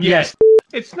 Yes.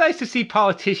 It's nice to see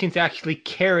politicians actually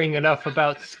caring enough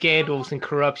about scandals and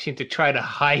corruption to try to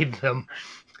hide them.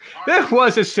 There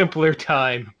was a simpler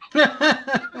time.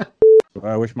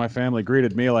 I wish my family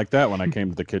greeted me like that when I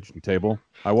came to the kitchen table.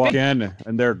 I walk in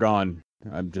and they're gone.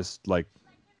 I'm just like,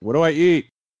 what do I eat?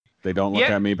 They don't look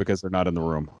at me because they're not in the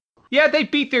room. Yeah, they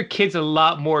beat their kids a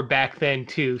lot more back then,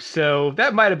 too, so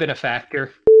that might have been a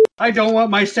factor. I don't want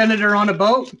my senator on a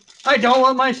boat. I don't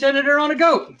want my senator on a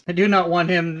goat. I do not want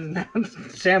him,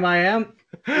 Sam I am.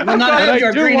 I will not have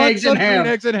your green eggs and ham.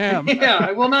 Green eggs and ham. Yeah,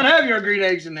 I will not have your green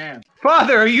eggs and ham.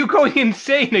 Father, are you going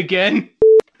insane again?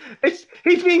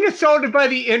 He's being assaulted by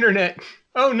the internet.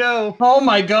 Oh, no. Oh,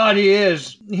 my God, he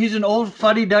is. He's an old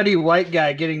fuddy-duddy white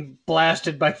guy getting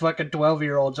blasted by fucking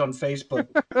 12-year-olds on Facebook.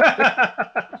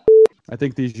 I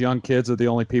think these young kids are the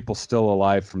only people still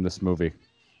alive from this movie.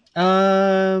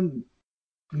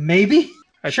 Maybe?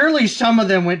 Surely some of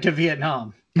them went to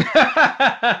Vietnam.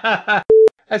 I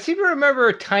seem to remember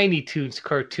a Tiny Toons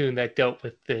cartoon that dealt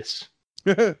with this.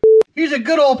 He's a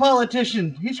good old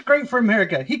politician. He's great for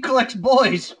America. He collects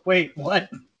boys. Wait, what?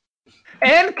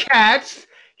 And cats.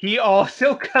 He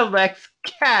also collects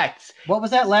cats. What was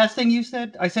that last thing you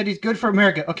said? I said he's good for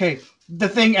America. Okay, the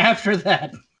thing after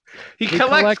that. He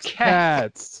collects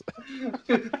cats.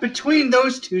 Between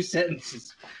those two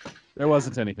sentences. There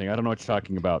wasn't anything. I don't know what you're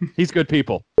talking about. He's good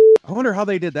people. I wonder how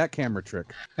they did that camera trick.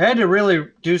 I had to really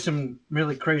do some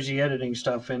really crazy editing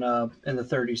stuff in the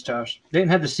 30s, Tosh. They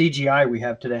didn't have the CGI we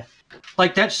have today.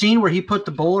 Like that scene where he put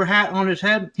the bowler hat on his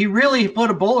head. He really put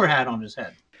a bowler hat on his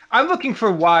head. I'm looking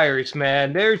for wires,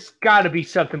 man. There's got to be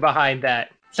something behind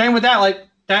that. Same with that. Like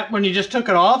that when he just took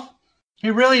it off. He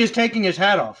really is taking his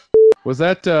hat off. Was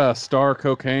that Star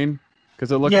Cocaine?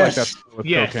 Because it looked like that's with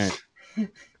cocaine.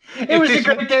 It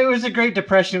was a Great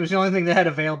Depression. It was the only thing they had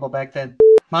available back then.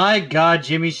 My God,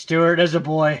 Jimmy Stewart as a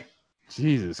boy.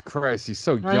 Jesus Christ, he's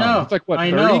so young. I know. He's like, what,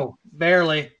 30? I know,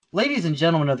 barely. Ladies and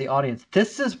gentlemen of the audience,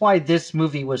 this is why this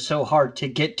movie was so hard to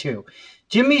get to.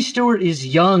 Jimmy Stewart is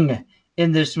young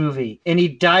in this movie, and he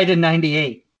died in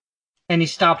 98. And he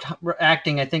stopped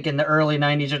acting, I think, in the early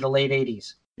 90s or the late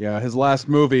 80s. Yeah, his last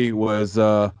movie was,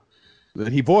 that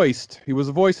he voiced. He was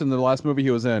a voice in the last movie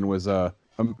he was in, was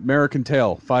American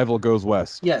Tail, Fievel Goes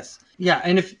West. Yes. Yeah,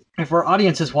 and if our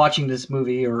audience is watching this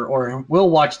movie or will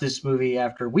watch this movie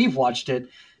after we've watched it,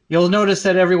 you'll notice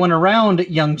that everyone around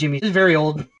young Jimmy is very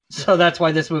old. So that's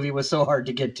why this movie was so hard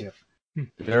to get to.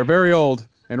 They're very old,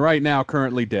 and right now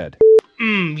currently dead.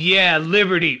 Yeah,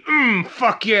 liberty.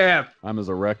 Fuck yeah. I'm as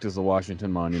erect as the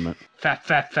Washington Monument.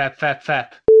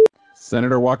 Fap.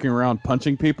 Senator walking around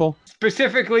punching people?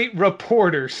 Specifically,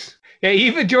 reporters. Yeah,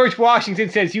 even George Washington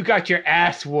says you got your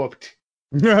ass whooped.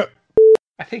 I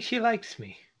think she likes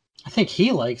me. I think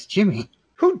he likes Jimmy.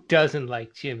 Who doesn't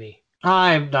like Jimmy?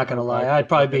 I'm not going to lie. I'd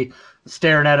probably be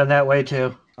staring at him that way,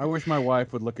 too. I wish my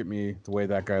wife would look at me the way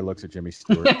that guy looks at Jimmy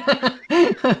Stewart.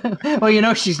 Well, you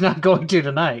know she's not going to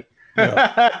tonight. No.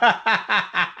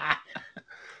 I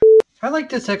like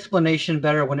this explanation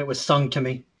better when it was sung to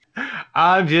me.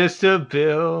 I'm just a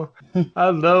Bill,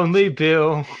 a lonely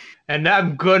Bill, and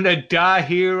I'm gonna die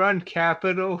here on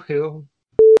Capitol Hill.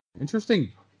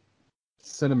 Interesting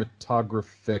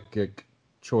cinematographic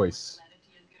choice.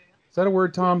 Is that a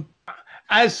word, Tom?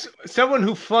 As someone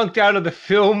who flunked out of the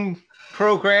film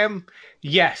program,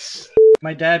 yes.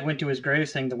 My dad went to his grave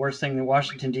saying the worst thing that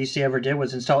Washington, D.C. ever did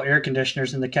was install air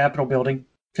conditioners in the Capitol building,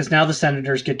 because now the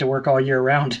senators get to work all year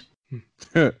round.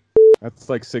 That's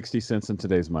like 60 cents in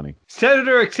today's money.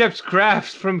 Senator accepts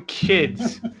grafts from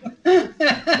kids. This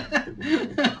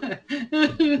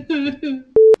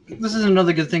is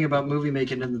another good thing about movie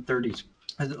making in the 30s.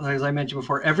 As I mentioned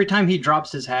before, every time he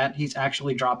drops his hat, he's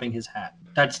actually dropping his hat.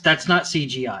 That's not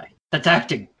CGI. That's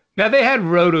acting. Now, they had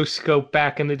rotoscope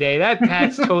back in the day. That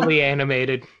hat's totally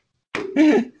animated.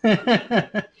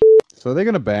 So are they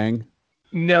going to bang?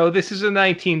 No, this is the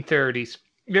 1930s.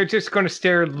 They're just going to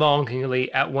stare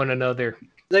longingly at one another.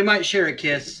 They might share a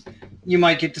kiss. You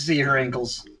might get to see her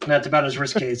ankles. That's about as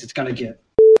risque as it's going to get.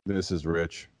 This is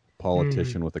rich.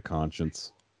 Politician with a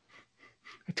conscience.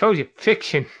 I told you,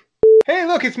 fiction. Hey,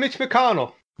 look, it's Mitch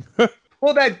McConnell.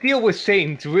 Well, that deal with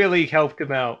Satan's really helped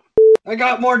him out. I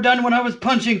got more done when I was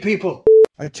punching people.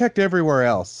 I checked everywhere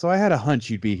else, so I had a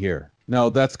hunch you'd be here. No,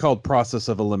 that's called process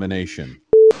of elimination.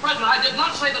 President, I did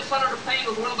not say that Senator Payne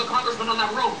was one of the congressmen in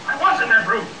that room. I was in that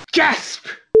room. Gasp!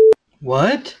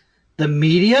 What? The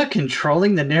media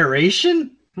controlling the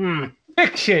narration?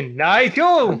 Fiction,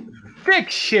 Nigel!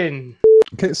 Fiction!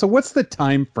 Okay, so what's the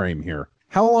time frame here?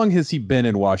 How long has he been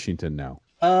in Washington now?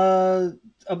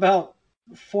 About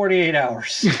 48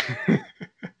 hours.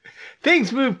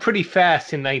 Things moved pretty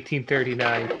fast in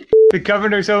 1939. The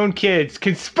governor's own kids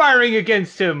conspiring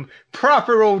against him.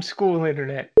 Proper old school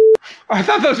internet. I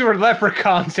thought those were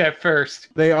leprechauns at first.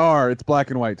 They are. It's black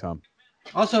and white, Tom.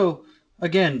 Also,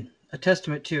 again, a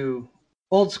testament to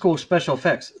old school special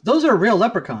effects. Those are real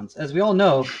leprechauns. As we all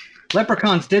know,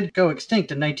 leprechauns did go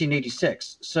extinct in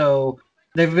 1986. So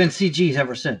they've been CGs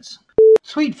ever since.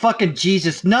 Sweet fucking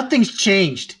Jesus, nothing's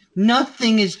changed.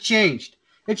 Nothing has changed.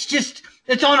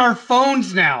 It's on our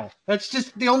phones now. That's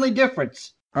just the only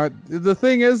difference. The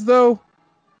thing is, though,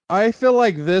 I feel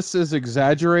like this is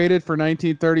exaggerated for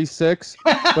 1936,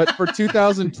 but for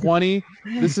 2020,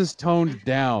 this is toned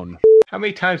down. How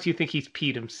many times do you think he's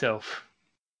peed himself?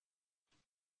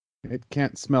 It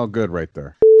can't smell good right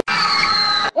there.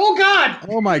 Oh, God!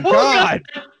 Oh, my God!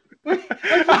 I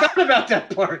forgot about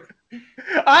that part.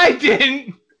 I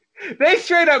didn't! They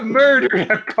straight up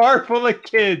murdered a car full of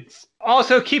kids.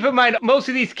 Also, keep in mind, most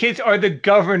of these kids are the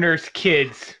governor's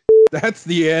kids. That's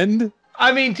the end?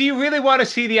 I mean, do you really want to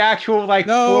see the actual,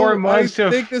 4 months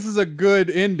I think this is a good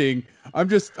ending.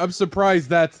 I'm surprised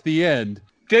that's the end.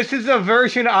 This is a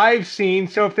version I've seen,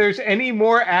 so if there's any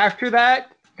more after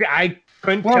that, I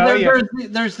couldn't tell you.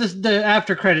 There's the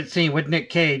after credit scene with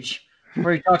Nick Cage,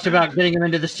 where he talks about getting him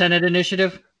into the Senate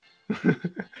initiative.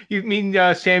 You mean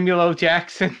Samuel L.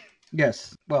 Jackson?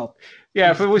 Yes. Well.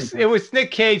 Yeah, if it was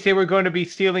Nick Cage, they were going to be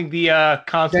stealing the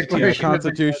Constitution. Yeah,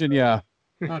 Constitution, yeah.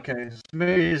 Okay,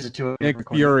 maybe it is a two. Nick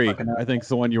Fury, I think, is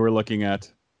the one you were looking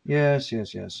at. Yes.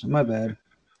 My bad.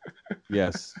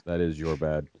 Yes, that is your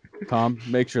bad. Tom,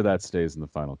 make sure that stays in the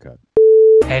final cut.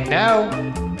 And now,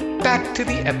 back to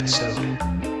the episode.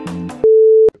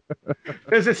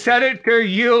 Does the senator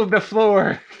yield the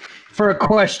floor? For a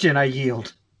question, I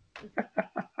yield.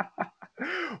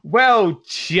 Well,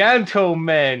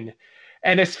 gentlemen,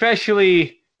 and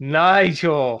especially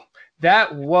Nigel,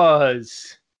 that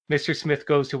was Mr. Smith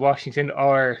Goes to Washington,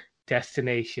 our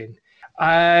destination.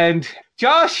 And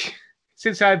Josh,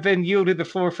 since I've been yielded the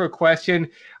floor for a question,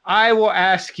 I will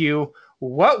ask you,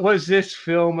 what was this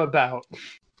film about?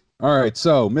 All right,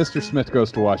 so Mr. Smith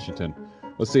Goes to Washington.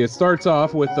 Let's see, it starts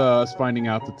off with us finding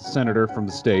out that the senator from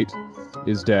the state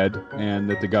is dead and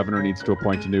that the governor needs to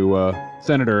appoint a new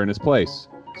senator in his place.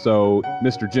 So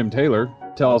Mr. Jim Taylor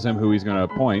tells him who he's going to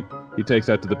appoint. He takes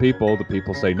that to the people. The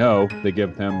people say no. They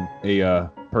give him a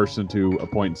person to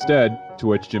appoint instead, to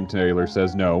which Jim Taylor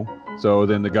says no. So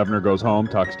then the governor goes home,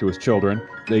 talks to his children.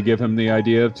 They give him the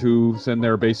idea to send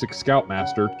their basic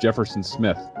scoutmaster, Jefferson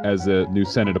Smith, as a new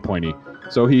Senate appointee.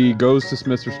 So he goes to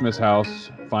Mr. Smith's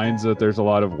house, finds that there's a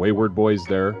lot of wayward boys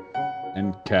there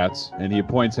and cats, and he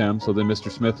appoints him. So then Mr.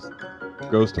 Smith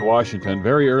goes to Washington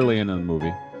very early in the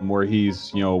movie, where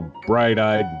he's,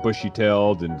 bright-eyed,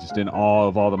 bushy-tailed, and just in awe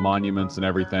of all the monuments and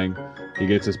everything. He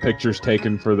gets his pictures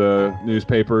taken for the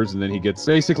newspapers, and then he gets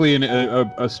basically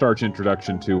a starch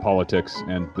introduction to politics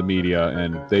and the media,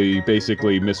 and they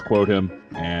basically misquote him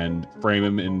and frame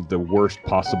him in the worst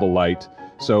possible light.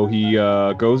 So he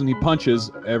goes and he punches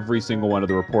every single one of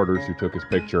the reporters who took his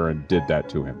picture and did that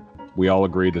to him. We all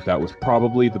agreed that that was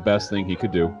probably the best thing he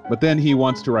could do. But then he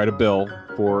wants to write a bill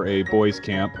for a boys'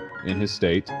 camp in his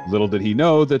state. Little did he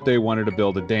know that they wanted to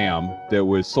build a dam that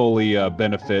would solely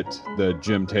benefit the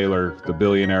Jim Taylor, the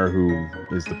billionaire who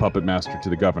is the puppet master to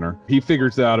the governor. He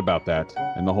figures out about that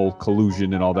and the whole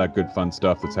collusion and all that good fun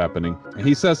stuff that's happening. And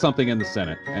he says something in the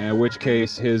Senate, in which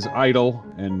case his idol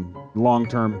and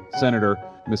long-term senator,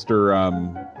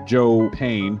 Mr. Joe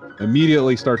Payne,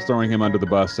 immediately starts throwing him under the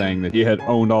bus, saying that he had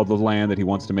owned all the land that he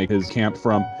wants to make his camp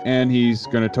from, and he's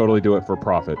going to totally do it for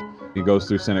profit. He goes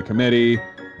through Senate committee,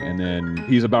 and then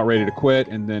he's about ready to quit,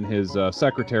 and then his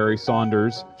secretary,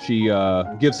 Saunders, she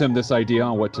gives him this idea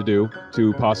on what to do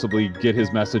to possibly get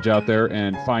his message out there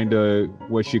and find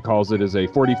what she calls it is a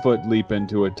 40-foot leap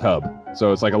into a tub.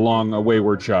 So it's like a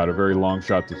wayward shot, a very long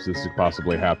shot that this could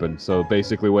possibly happen. So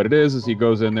basically what it is he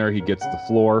goes in there, he gets the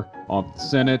floor of the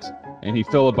Senate, and he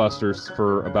filibusters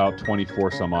for about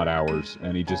 24 some odd hours.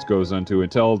 And he just goes into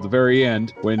until the very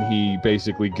end when he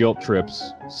basically guilt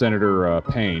trips Senator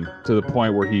Payne to the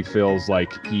point where he feels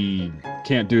like he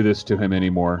can't do this to him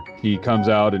anymore. He comes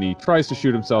out and he tries to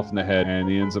shoot himself in the head, and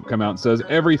he ends up coming out and says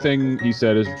everything he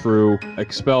said is true.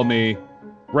 Expel me.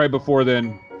 Right before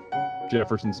then,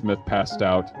 Jefferson Smith passed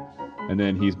out, and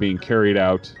then he's being carried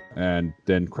out, and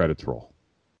then credits roll.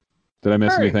 Did I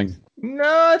miss anything? No,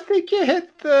 I think you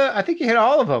hit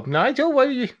all of them. Nigel, what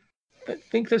do you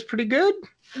think? That's pretty good.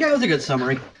 Yeah, it was a good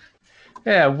summary.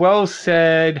 Yeah, well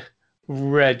said,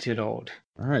 Reginald.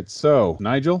 All right, so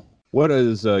Nigel, what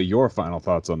is your final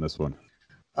thoughts on this one?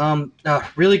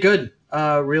 Really good.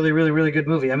 Really, really, really good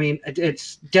movie. I mean,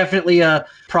 it's definitely a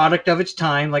product of its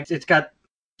time. Like, it's got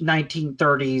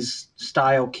 1930s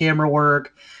style camera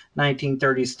work,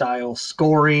 1930s style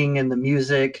scoring and the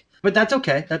music. But that's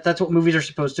okay. That's what movies are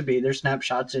supposed to be. They're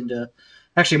snapshots into,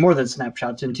 actually more than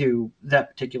snapshots into that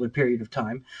particular period of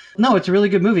time. No, it's a really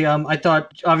good movie. I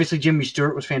thought obviously Jimmy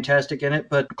Stewart was fantastic in it,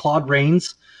 but Claude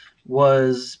Rains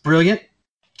was brilliant,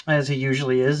 as he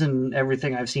usually is in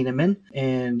everything I've seen him in.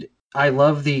 And I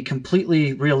love the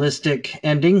completely realistic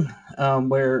ending,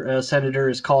 where a senator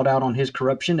is called out on his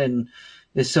corruption and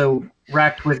is so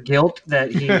racked with guilt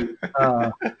that he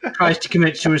tries to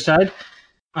commit suicide.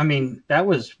 I mean, that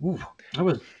was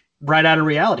right out of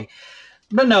reality.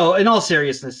 But no, in all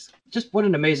seriousness, just what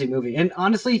an amazing movie. And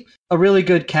honestly, a really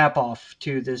good cap off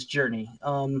to this journey.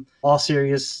 All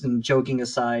serious and joking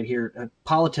aside here,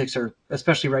 politics are,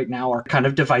 especially right now, are kind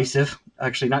of divisive.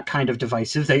 Actually, not kind of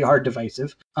divisive, they are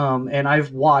divisive. And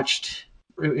I've watched,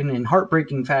 in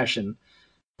heartbreaking fashion,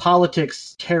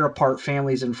 politics tear apart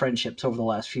families and friendships over the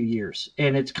last few years.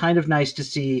 And it's kind of nice to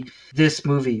see this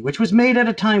movie, which was made at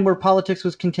a time where politics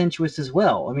was contentious as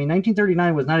well. I mean,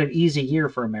 1939 was not an easy year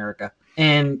for America.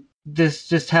 And this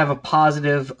just have a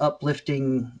positive,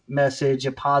 uplifting message,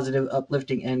 a positive,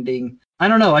 uplifting ending. I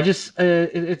don't know. I just,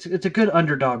 it's a good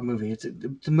underdog movie.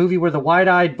 It's a movie where the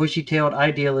wide-eyed, bushy-tailed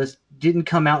idealist didn't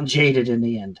come out jaded in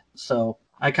the end. So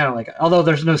I kind of like it. Although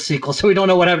there's no sequel, so we don't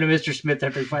know what happened to Mr. Smith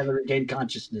after he finally regained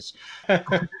consciousness.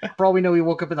 For all we know, he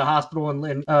woke up in the hospital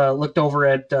and looked over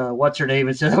at what's her name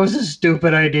and said, "That was a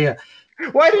stupid idea."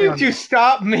 Why didn't you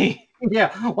stop me?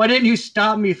 Yeah, why didn't you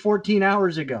stop me 14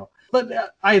 hours ago?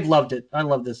 But I loved it. I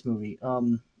love this movie.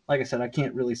 Like I said, I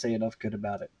can't really say enough good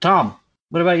about it. Tom,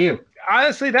 what about you?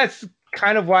 Honestly, that's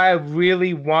kind of why I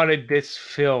really wanted this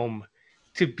film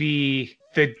to be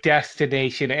the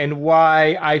destination, and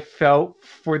why I felt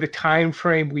for the time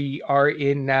frame we are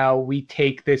in now, we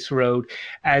take this road,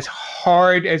 as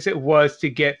hard as it was to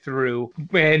get through.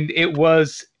 And it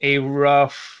was a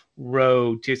rough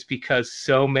road, just because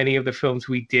so many of the films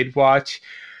we did watch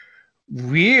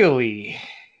really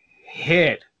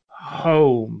hit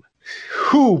home.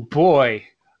 Oh boy,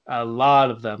 a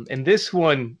lot of them. And this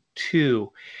one too.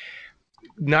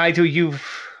 Nigel, you've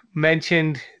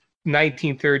mentioned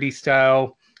 1930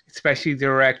 style, especially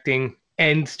directing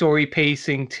and story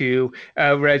pacing too.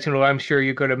 Reginald, I'm sure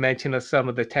you're going to mention some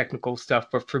of the technical stuff,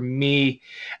 but for me,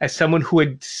 as someone who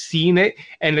had seen it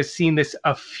and has seen this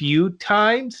a few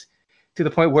times, to the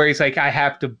point where he's like, I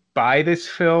have to buy this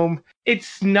film,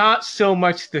 it's not so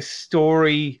much the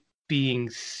story being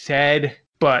said,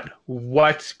 but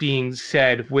what's being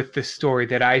said with the story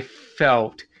that I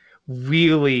felt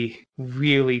really,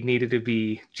 really needed to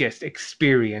be just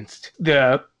experienced.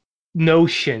 The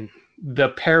notion, the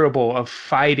parable of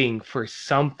fighting for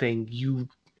something you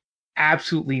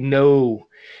absolutely know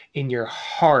in your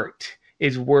heart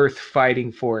is worth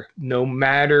fighting for, no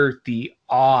matter the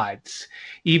odds.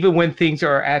 Even when things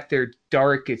are at their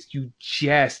darkest, you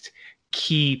just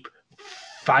keep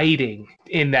fighting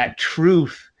in that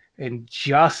truth and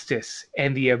justice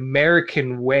and the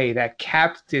American way, that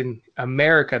Captain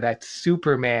America, that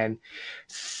Superman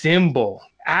symbol.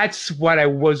 That's what I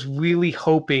was really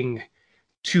hoping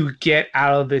to get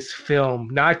out of this film,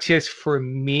 not just for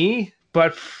me,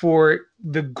 but for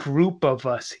the group of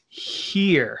us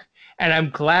here. And I'm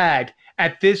glad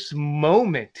at this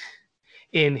moment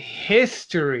in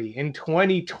history in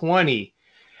 2020,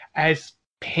 as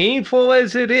painful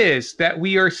as it is, that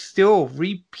we are still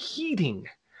repeating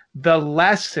the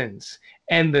lessons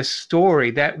and the story,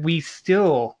 that we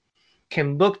still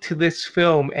can look to this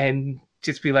film and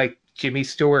just be like, Jimmy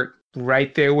Stewart,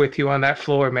 right there with you on that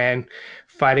floor, man,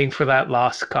 fighting for that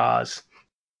lost cause.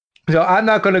 So I'm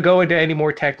not going to go into any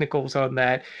more technicals on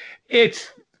that.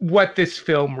 It's what this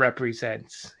film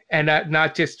represents, and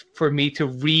not just for me to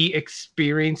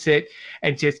re-experience it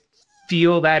and just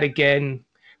feel that again,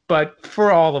 but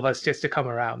for all of us just to come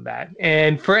around that.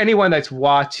 And for anyone that's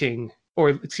watching,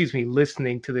 or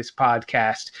listening to this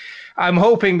podcast, I'm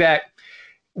hoping that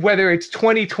whether it's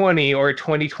 2020 or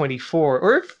 2024,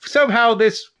 or if somehow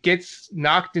this gets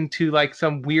knocked into like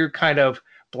some weird kind of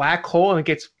black hole and it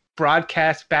gets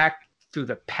broadcast back through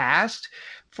the past,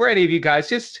 for any of you guys,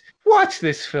 just watch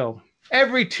this film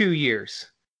every 2 years.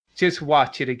 Just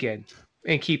watch it again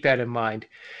and keep that in mind.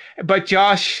 But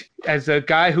Josh, as a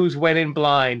guy who's went in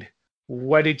blind,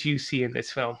 what did you see in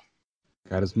this film?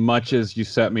 God, as much as you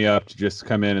set me up to just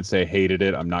come in and say hated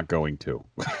it, I'm not going to.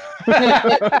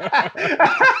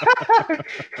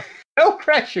 No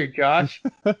pressure, Josh.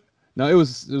 No, it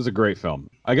was a great film.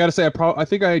 I got to say, I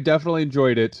think I definitely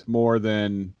enjoyed it more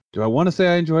than. Do I want to say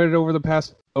I enjoyed it over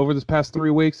this past 3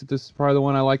 weeks? That this is probably the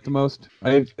one I liked the most.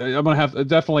 I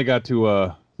definitely got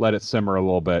to let it simmer a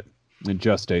little bit and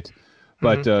gestate.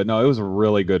 But no, it was a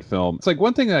really good film. It's like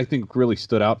one thing that I think really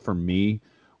stood out for me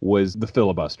was the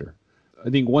filibuster. I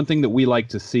think one thing that we like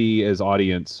to see as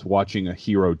audience watching a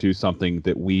hero do something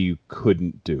that we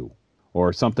couldn't do,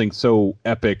 or something so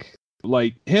epic.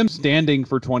 Like him standing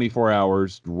for 24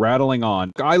 hours, rattling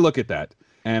on. I look at that,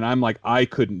 and I'm like, I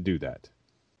couldn't do that.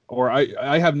 Or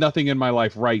I have nothing in my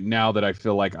life right now that I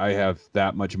feel like I have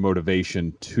that much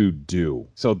motivation to do.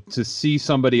 So to see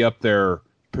somebody up there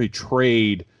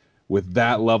portrayed with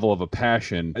that level of a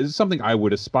passion is something I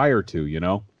would aspire to, you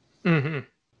know? Mm-hmm.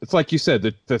 It's like you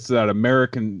said, that's that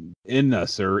American in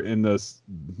us, or in this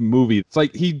movie. It's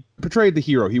like he portrayed the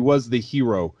hero. He was the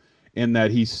hero in that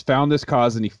he's found this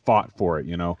cause and he fought for it,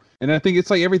 you know? And I think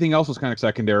it's like everything else was kind of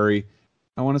secondary,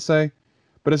 I want to say.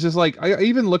 But it's just like,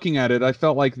 even looking at it, I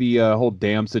felt like the whole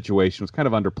dam situation was kind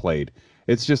of underplayed.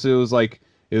 It's just, it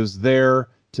was there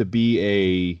to be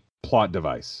a plot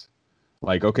device.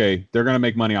 Like, okay, they're going to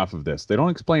make money off of this. They don't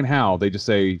explain how. They just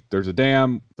say there's a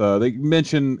dam. They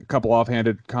mention a couple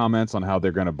offhanded comments on how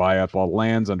they're going to buy up all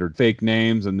lands under fake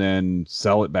names and then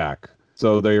sell it back.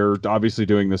 So they are obviously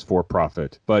doing this for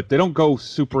profit, but they don't go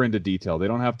super into detail. They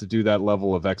don't have to do that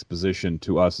level of exposition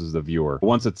to us as the viewer.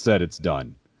 Once it's said, it's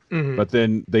done. Mm-hmm. But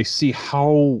then they see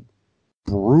how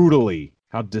brutally,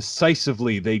 how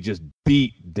decisively they just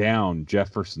beat down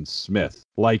Jefferson Smith.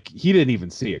 Like he didn't even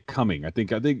see it coming. I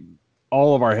think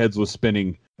all of our heads was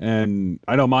spinning, and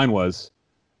I know mine was,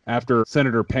 after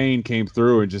Senator Payne came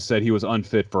through and just said he was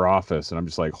unfit for office. And I'm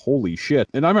just like, holy shit.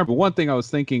 And I remember one thing I was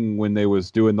thinking when they was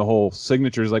doing the whole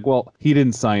signatures, like, well, he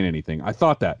didn't sign anything. I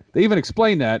thought that. They even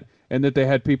explained that, and that they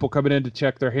had people coming in to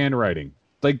check their handwriting.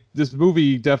 Like, this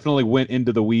movie definitely went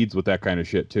into the weeds with that kind of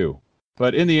shit, too.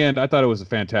 But in the end, I thought it was a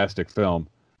fantastic film.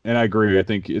 And I agree. I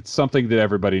think it's something that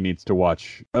everybody needs to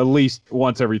watch at least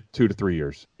once every 2 to 3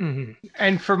 years. Mm-hmm.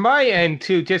 And for my end,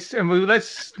 too,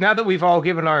 let's, now that we've all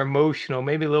given our emotional,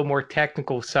 maybe a little more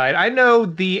technical side, I know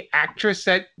the actress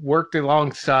that worked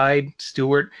alongside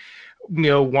Stewart,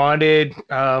 wanted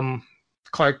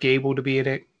Clark Gable to be in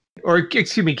it. Or,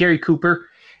 excuse me, Gary Cooper.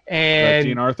 And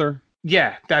Dean Arthur?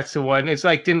 Yeah, that's the one. It's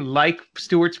like, didn't like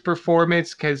Stewart's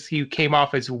performance because he came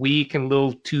off as weak and a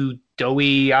little too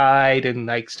doughy-eyed and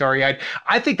like starry-eyed.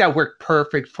 I think that worked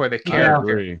perfect for the character.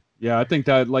 I agree. Yeah, I think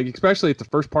that, like, especially at the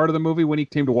first part of the movie when he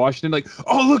came to Washington, like,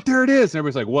 oh, look, there it is. And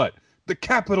everybody's like, what? The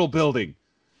Capitol building.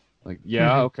 Like,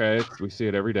 yeah, okay, we see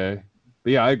it every day.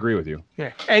 But yeah, I agree with you.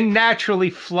 Yeah, and naturally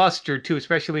flustered too,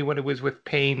 especially when it was with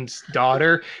Payne's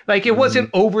daughter. Like, it wasn't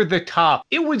over the top.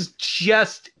 It was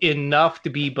just enough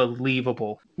to be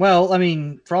believable. Well, I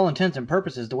mean, for all intents and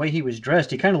purposes, the way he was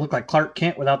dressed, he kind of looked like Clark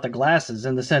Kent without the glasses,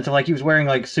 in the sense of like he was wearing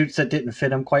like suits that didn't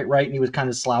fit him quite right, and he was kind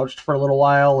of slouched for a little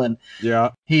while, and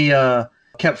he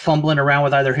kept fumbling around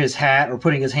with either his hat or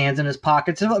putting his hands in his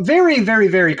pockets. Very, very,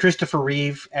 very Christopher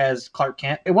Reeve as Clark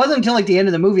Kent. It wasn't until like the end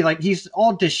of the movie, like he's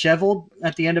all disheveled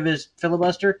at the end of his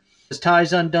filibuster. His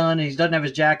tie's undone. He doesn't have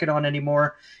his jacket on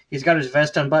anymore. He's got his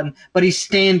vest unbuttoned, but he's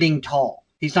standing tall.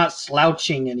 He's not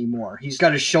slouching anymore. He's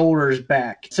got his shoulders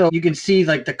back. So you can see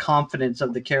like the confidence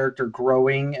of the character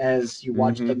growing as you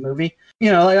watch the movie.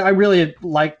 I really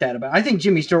like that about it. I think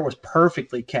Jimmy Stewart was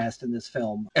perfectly cast in this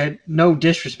film. And no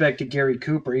disrespect to Gary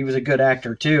Cooper. He was a good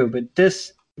actor too. But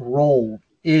this role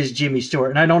is Jimmy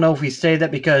Stewart. And I don't know if we say that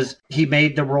because he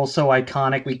made the role so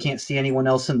iconic we can't see anyone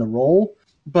else in the role.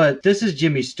 But this is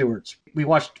Jimmy Stewart's. We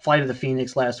watched Flight of the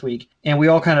Phoenix last week, and we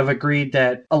all kind of agreed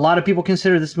that a lot of people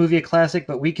consider this movie a classic,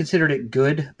 but we considered it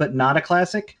good, but not a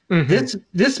classic.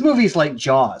 This movie's like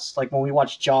Jaws. Like when we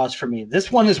watched Jaws for me,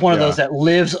 this one is one of those that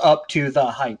lives up to the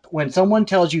hype. When someone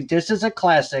tells you this is a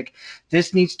classic,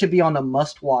 this needs to be on a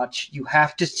must-watch, you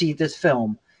have to see this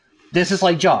film. This is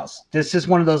like Jaws. This is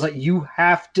one of those, like, you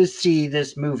have to see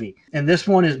this movie. And this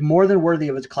one is more than worthy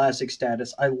of its classic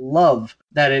status. I love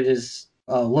that it is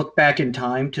look back in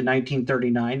time to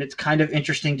 1939. It's kind of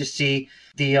interesting to see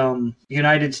the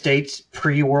United States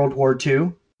pre-World War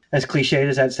II, as cliched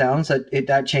as that sounds,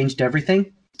 that changed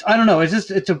everything. I don't know.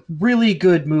 It's a really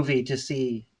good movie to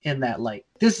see in that light.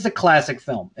 This is a classic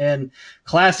film and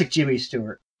classic Jimmy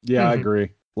Stewart. Yeah, I agree.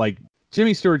 Like,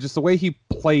 Jimmy Stewart, just the way he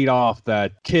played off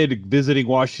that kid visiting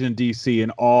Washington, D.C. in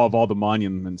awe of all the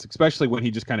monuments, especially when he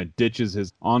just kind of ditches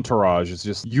his entourage. It's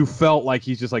just, you felt like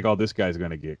he's just like, oh, this guy's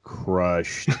going to get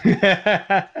crushed.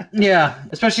 Yeah,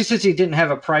 especially since he didn't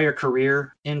have a prior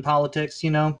career in politics,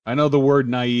 you know? I know the word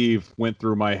naive went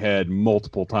through my head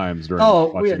multiple times during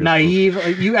watching this naive.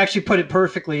 movie. You actually put it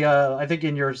perfectly, I think,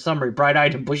 in your summary.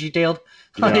 Bright-eyed and bushy-tailed.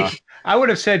 Yeah. I would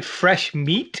have said fresh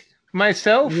meat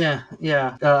myself. Yeah.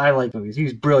 I like movies. He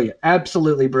was brilliant.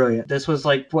 Absolutely brilliant. This was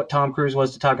like what Tom Cruise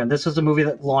was to Top Gun. This was a movie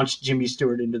that launched Jimmy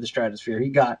Stewart into the stratosphere. He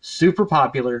got super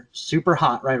popular, super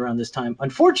hot right around this time.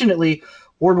 Unfortunately,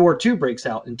 World War II breaks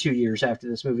out in 2 years after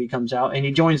this movie comes out, and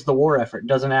he joins the war effort.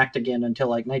 Doesn't act again until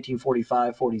like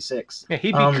 1945, 46. Yeah,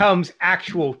 he becomes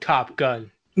actual Top Gun.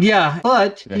 Yeah,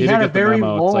 but he had a very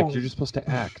long... It's like, you're just supposed to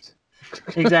act.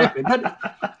 Exactly. But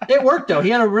it worked, though.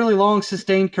 He had a really long,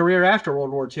 sustained career after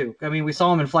World War II. I mean, we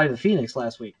saw him in Flight of the Phoenix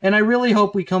last week. And I really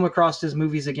hope we come across his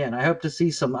movies again. I hope to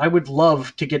see some. I would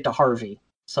love to get to Harvey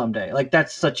someday. Like,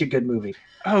 that's such a good movie.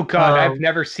 Oh, God, I've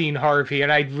never seen Harvey,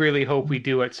 and I really hope we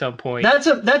do at some point. That's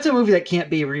a movie that can't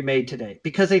be remade today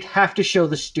because they'd have to show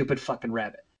the stupid fucking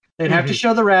rabbit. They'd have to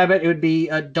show the rabbit. It would be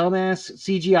a dumbass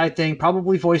CGI thing,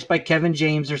 probably voiced by Kevin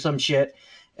James or some shit.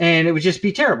 And it would just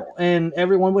be terrible, and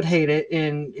everyone would hate it,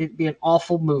 and it'd be an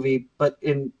awful movie. But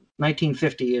in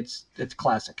 1950, it's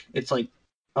classic. It's like,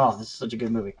 oh, this is such a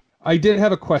good movie. I did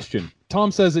have a question.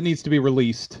 Tom says it needs to be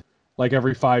released like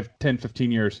every 5, 10,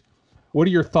 15 years. What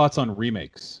are your thoughts on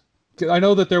remakes? I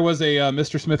know that there was a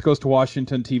Mr. Smith Goes to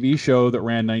Washington TV show that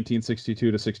ran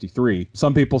 1962 to 63.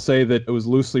 Some people say that it was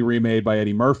loosely remade by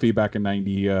Eddie Murphy back in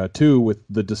 92 with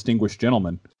The Distinguished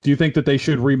Gentleman. Do you think that they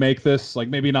should remake this? Like,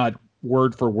 maybe not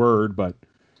word for word, but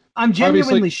I'm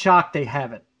genuinely shocked they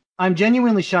haven't. I'm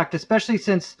genuinely shocked, especially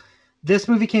since this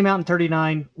movie came out in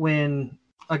 39 when,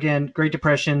 again, Great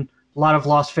Depression, a lot of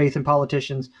lost faith in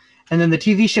politicians. And then the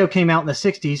TV show came out in the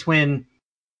 60s when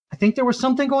I think there was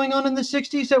something going on in the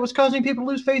 60s that was causing people to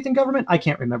lose faith in government. I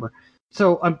can't remember.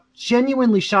 So I'm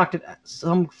genuinely shocked that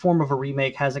some form of a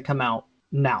remake hasn't come out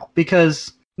now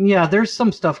because, yeah, there's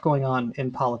some stuff going on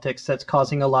in politics that's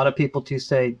causing a lot of people to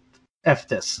say, F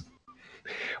this.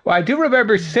 Well, I do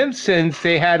remember Simpsons,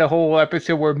 they had a whole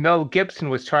episode where Mel Gibson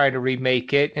was trying to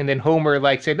remake it, and then Homer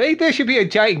said, hey, there should be a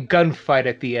giant gunfight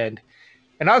at the end.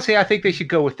 And honestly, I think they should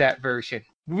go with that version.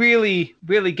 Really,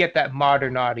 really get that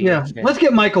modern audience. Yeah, let's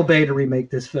get Michael Bay to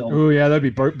remake this film. Oh, yeah, that'd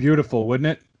be beautiful, wouldn't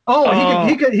it? Oh,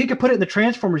 he could put it in the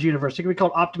Transformers universe. It could be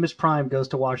called Optimus Prime Goes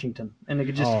to Washington. And it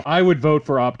could just... Oh, I would vote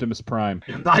for Optimus Prime.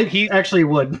 I actually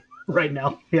would right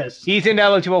now, yes. He's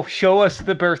ineligible. Show us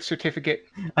the birth certificate.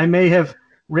 I may have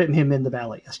written him in the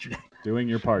ballot yesterday. Doing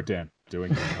your part, Dan.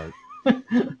 Doing your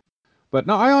part. But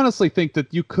no, I honestly think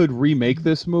that you could remake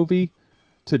this movie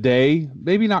today.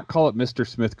 Maybe not call it Mr.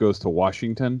 Smith Goes to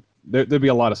Washington. There'd be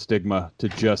a lot of stigma to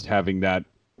just having that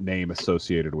name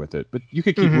associated with it. But you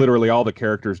could keep literally all the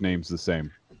characters' names the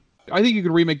same. I think you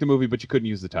could remake the movie, but you couldn't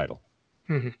use the title.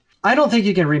 I don't think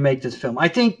you can remake this film. I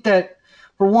think that,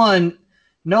 for one,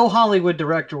 no Hollywood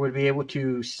director would be able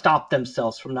to stop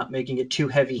themselves from not making it too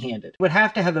heavy-handed. It would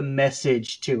have to have a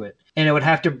message to it, and it would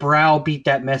have to browbeat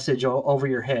that message over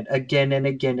your head again and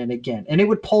again and again, and it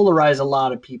would polarize a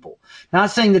lot of people. Not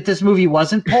saying that this movie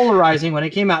wasn't polarizing when it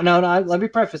came out. No, let me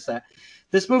preface that.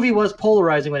 This movie was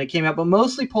polarizing when it came out, but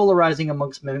mostly polarizing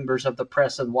amongst members of the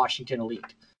press and Washington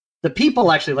elite. The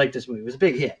people actually liked this movie. It was a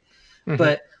big hit,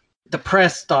 but the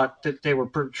press thought that they were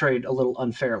portrayed a little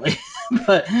unfairly.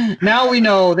 But now we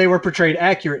know they were portrayed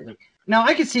accurately. Now,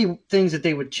 I could see things that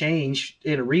they would change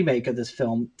in a remake of this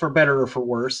film, for better or for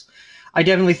worse. I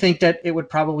definitely think that it would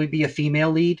probably be a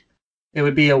female lead. It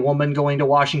would be a woman going to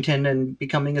Washington and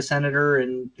becoming a senator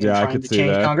and trying to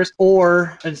change Congress.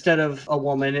 Or instead of a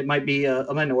woman, it might be a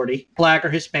minority, black or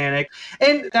Hispanic.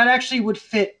 And that actually would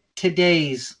fit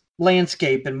today's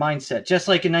landscape and mindset. Just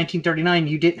like in 1939,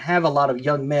 you didn't have a lot of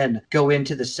young men go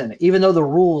into the Senate, even though the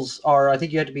rules are, I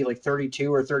think you had to be like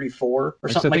 32 or 34 or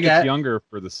something like that. I think it's younger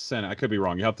for the Senate. I could be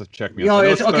wrong. You have to check me. No,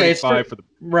 it's okay. It's 35 for the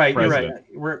president.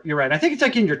 You're right. I think it's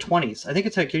like in your 20s. I think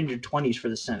it's like in your 20s for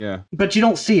the Senate. Yeah. But you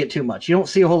don't see it too much. You don't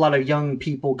see a whole lot of young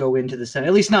people go into the Senate,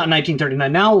 at least not in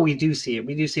 1939. Now we do see it.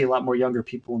 We do see a lot more younger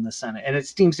people in the Senate, and it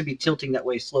seems to be tilting that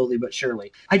way slowly but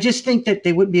surely. I just think that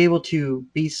they wouldn't be able to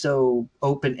be so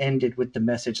open-ended with the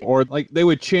message. Or like they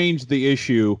would change the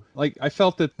issue. Like I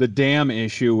felt that the dam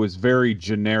issue was very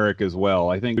generic as well.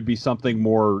 I think it would be something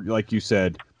more, like you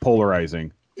said,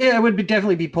 polarizing. Yeah, it would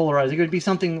definitely be polarizing. It would be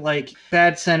something like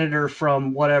bad senator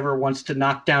from whatever wants to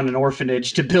knock down an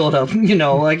orphanage to build up,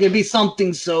 like it'd be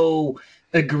something so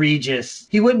egregious.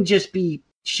 He wouldn't just be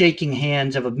shaking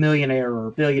hands of a millionaire or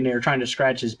a billionaire trying to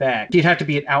scratch his back. He'd have to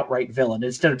be an outright villain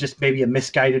instead of just maybe a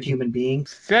misguided human being.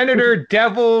 Senator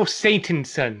Devil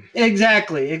Satanson.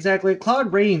 Exactly.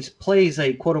 Claude Rains plays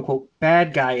a quote-unquote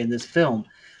bad guy in this film,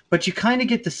 but you kind of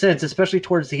get the sense, especially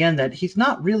towards the end, that he's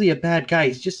not really a bad guy.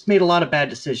 He's just made a lot of bad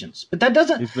decisions. But that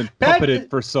doesn't... He's been puppeted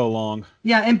for so long.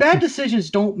 Yeah, and bad decisions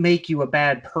don't make you a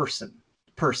bad person.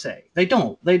 Per se, they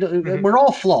don't. We're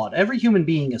all flawed. Every human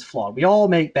being is flawed. We all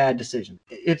make bad decisions.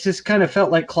 It just kind of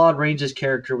felt like Claude Rains'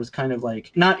 character was kind of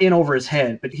like not in over his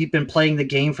head, but he'd been playing the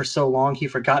game for so long he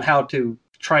forgot how to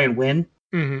try and win.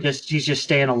 He's just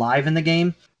staying alive in the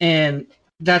game, and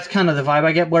that's kind of the vibe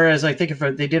I get. Whereas I think if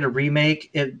they did a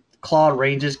remake, Claude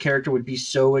Rains' character would be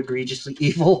so egregiously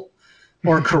evil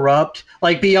or corrupt,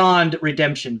 like beyond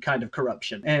redemption kind of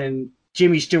corruption, and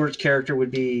Jimmy Stewart's character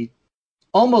would be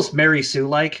almost Mary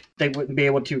Sue-like. They wouldn't be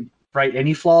able to write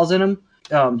any flaws in him.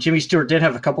 Jimmy Stewart did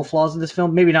have a couple flaws in this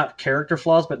film. Maybe not character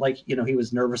flaws, but he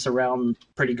was nervous around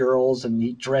pretty girls and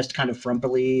he dressed kind of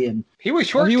frumpily. And he was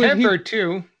short-tempered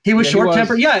too. He was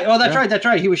short-tempered. Yeah. Oh, that's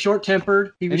right. He was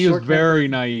short-tempered. He was very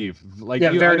naive. I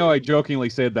know I jokingly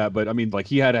said that, but I mean,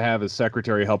 he had to have his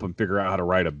secretary help him figure out how to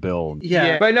write a bill.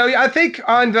 Yeah. But no, I think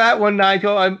on that one,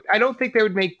 Nigel, I don't think they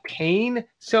would make Payne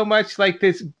so much like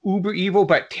this uber evil,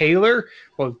 but Taylor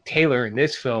in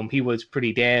this film, he was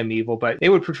pretty damn evil, but they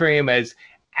would portray him as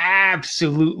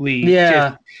absolutely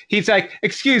he's like,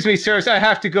 excuse me, sirs, I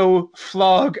have to go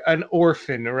flog an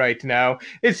orphan right now.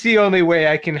 It's the only way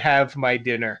I can have my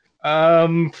dinner.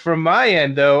 From my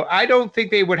end, though, I don't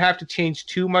think they would have to change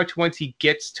too much once he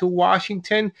gets to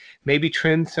Washington. Maybe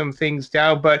trim some things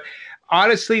down, but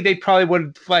honestly, they probably would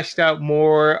have fleshed out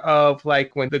more of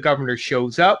when the governor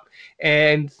shows up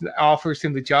and offers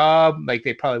him the job.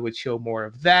 They probably would show more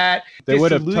of that. They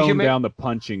would have toned down the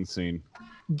punching scene.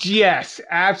 Yes,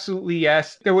 absolutely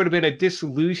yes. There would have been a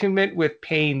disillusionment with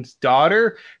Payne's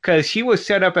daughter because she was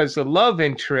set up as a love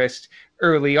interest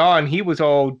early on. He was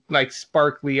all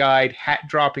sparkly-eyed, hat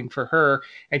dropping for her,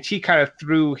 and she kind of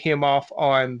threw him off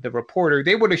on the reporter.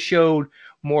 They would have showed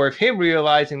more of him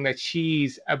realizing that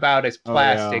she's about as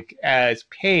plastic as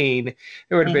Payne.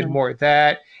 There would have been more of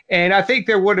that. And I think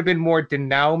there would have been more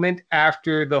denouement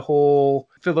after the whole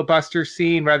filibuster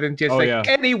scene rather than just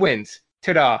and he wins.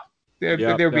 Ta-da. There'd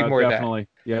be more definitely. of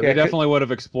that. Yeah, they definitely would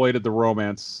have exploited the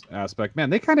romance aspect.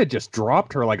 Man, they kind of just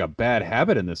dropped her like a bad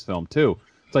habit in this film, too.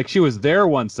 It's she was there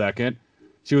 1 second,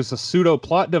 she was a pseudo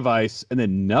plot device, and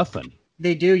then nothing.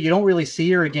 They do. You don't really see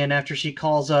her again after she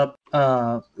calls up,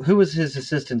 who was his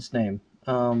assistant's name?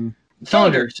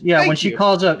 Saunders. Yeah, when she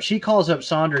calls up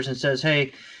Saunders and says,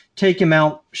 hey, take him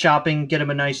out shopping, get him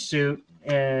a nice suit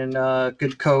and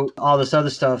good coat, all this other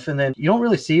stuff, and then you don't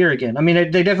really see her again. I mean,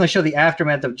 they definitely show the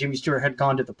aftermath of Jimmy Stewart had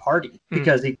gone to the party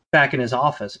because he's back in his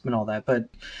office and all that. But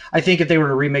I think if they were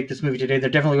to remake this movie today,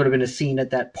 there definitely would have been a scene at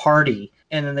that party,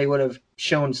 and then they would have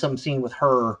shown some scene with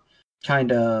her,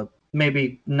 kind of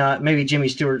maybe Jimmy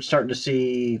Stewart starting to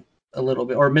see a little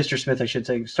bit, or Mr. Smith, I should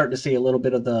say, starting to see a little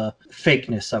bit of the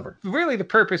fakeness of her. Really, the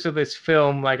purpose of this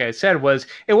film, like I said, was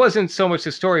it wasn't so much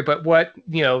the story, but what,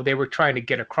 they were trying to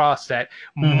get across, that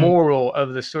moral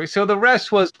of the story. So the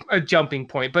rest was a jumping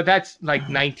point, but that's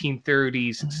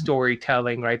 1930s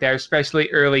storytelling right there, especially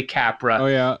early Capra. Oh,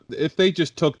 yeah. If they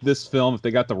just took this film, if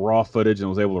they got the raw footage and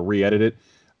was able to re-edit it,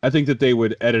 I think that they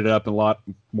would edit it up a lot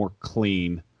more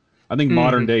clean. I think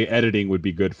modern day editing would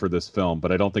be good for this film,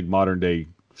 but I don't think modern day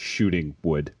shooting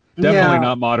would. Definitely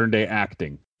not modern day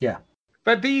acting. Yeah.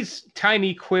 But these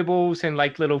tiny quibbles and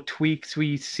little tweaks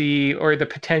we see, or the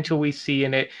potential we see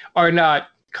in it, are not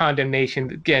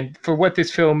condemnation. Again, for what this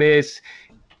film is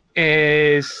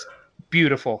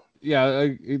beautiful. Yeah,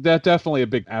 that's definitely a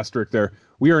big asterisk there.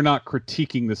 We are not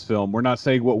critiquing this film. We're not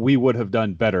saying what we would have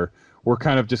done better. We're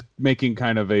kind of just making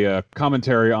kind of a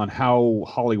commentary on how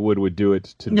Hollywood would do it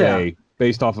today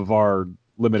based off of our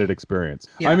limited experience.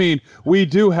 Yeah. I mean, we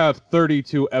do have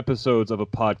 32 episodes of a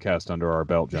podcast under our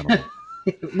belt, gentlemen.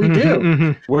 We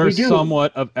do. We're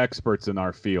somewhat of experts in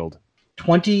our field.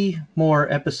 20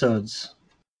 more episodes,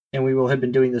 and we will have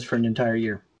been doing this for an entire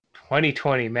year.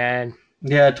 2020, man.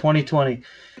 Yeah, 2020.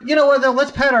 You know what, though?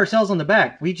 Let's pat ourselves on the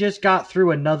back. We just got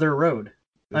through another road.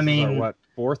 This is our, what,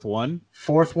 fourth one?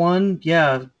 Fourth one,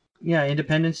 yeah. Yeah,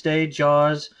 Independence Day,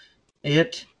 Jaws,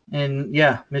 It, and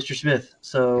yeah, Mr. Smith.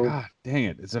 So, God dang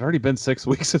it. Has it already been 6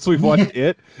 weeks since we've watched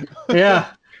It?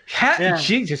 Yeah. Yeah.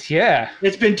 Jesus, yeah.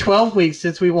 It's been 12 weeks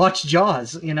since we watched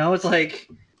Jaws. It's like,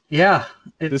 yeah.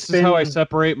 This is how I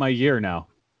separate my year now,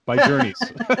 by journeys.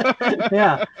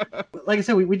 Yeah. Like I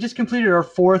said, we just completed our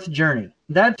fourth journey.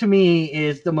 That, to me,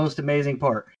 is the most amazing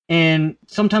part. And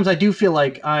sometimes I do feel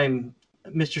like I'm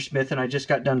Mr. Smith and I just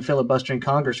got done filibustering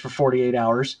Congress for 48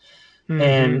 hours, Mm-hmm.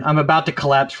 and I'm about to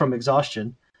collapse from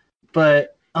exhaustion.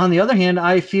 But on the other hand,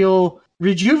 I feel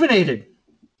rejuvenated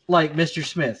like Mr.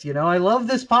 Smith. You know, I love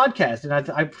this podcast,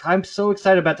 and I'm so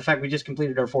excited about the fact we just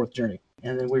completed our 4th journey.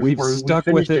 And then We've stuck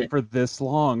with finished it for this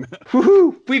long.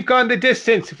 Woohoo! We've gone the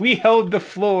distance. We held the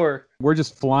floor. We're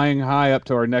just flying high up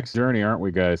to our next journey, aren't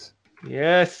we, guys?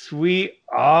 Yes, we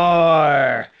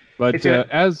are. But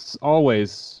as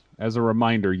always, as a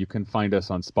reminder, you can find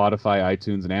us on Spotify,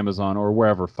 iTunes, and Amazon, or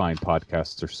wherever fine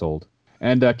podcasts are sold.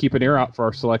 And keep an ear out for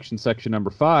our selection section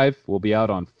number 5. We'll be out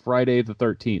on Friday the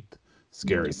 13th.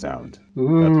 Scary sound.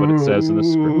 That's what it says in the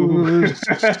script.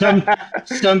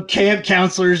 Some camp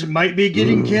counselors might be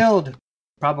getting killed.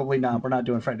 Probably not. We're not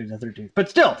doing Friday the 13th. But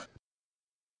still.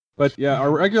 But yeah,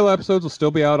 our regular episodes will still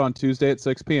be out on Tuesday at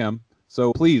 6 p.m.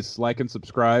 So please like and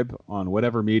subscribe on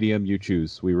whatever medium you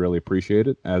choose. We really appreciate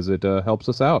it as it helps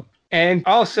us out. And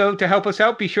also, to help us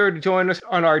out, be sure to join us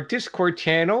on our Discord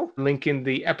channel, link in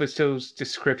the episode's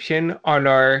description on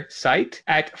our site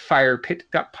at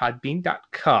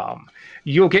firepit.podbean.com.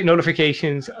 You'll get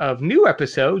notifications of new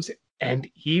episodes, and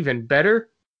even better,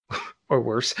 or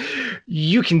worse,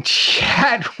 you can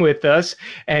chat with us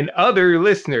and other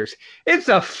listeners. It's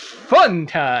a fun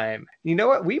time. You know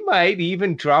what? We might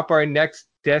even drop our next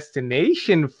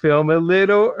destination film a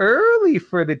little early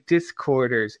for the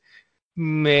Discorders.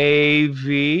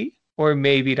 Maybe, or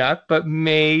maybe not, but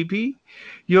maybe.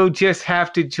 You'll just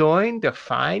have to join to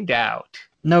find out.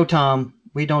 No, Tom,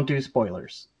 we don't do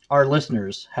spoilers. Our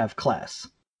listeners have class.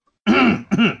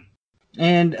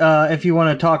 And if you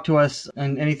want to talk to us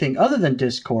on anything other than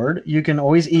Discord, you can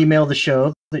always email the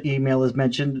show. The email is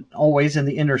mentioned always in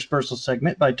the interspersal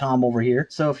segment by Tom over here.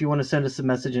 So if you want to send us a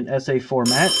message in essay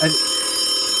format,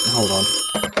 hold on.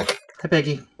 Hi,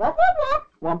 Peggy.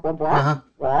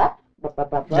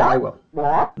 Yeah, I will.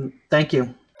 Thank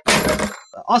you.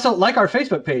 Also, like our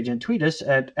Facebook page and tweet us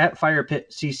at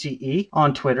FirepitCCE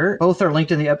on Twitter. Both are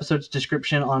linked in the episode's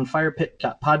description on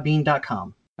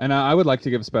firepit.podbean.com. And I would like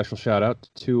to give a special shout out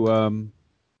to,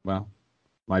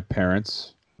 my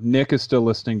parents. Nick is still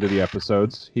listening to the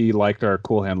episodes. He liked our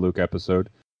Cool Hand Luke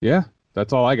episode. Yeah,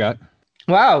 that's all I got.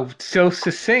 Wow, so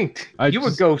succinct. You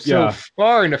would go so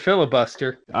far in a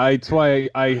filibuster. That's why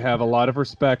I have a lot of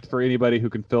respect for anybody who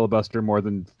can filibuster more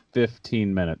than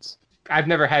 15 minutes. I've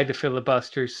never had to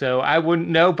filibuster, so I wouldn't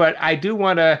know, but I do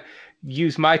want to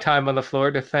use my time on the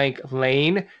floor to thank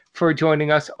Lane for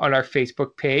joining us on our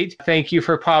Facebook page. Thank you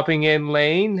for popping in,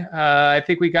 Lane. I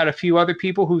think we got a few other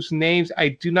people whose names I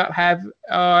do not have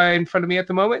in front of me at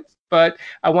the moment, but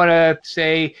I want to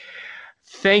say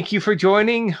thank you for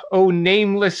joining,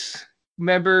 nameless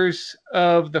members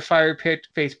of the Firepit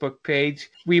Facebook page.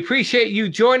 We appreciate you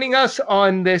joining us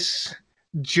on this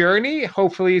journey.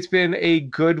 Hopefully it's been a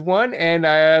good one, and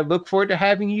I look forward to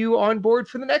having you on board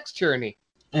for the next journey.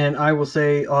 And I will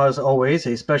say, as always,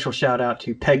 a special shout out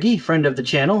to Peggy, friend of the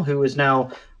channel, who is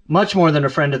now much more than a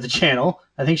friend of the channel.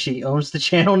 I think she owns the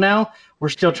channel now. We're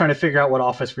still trying to figure out what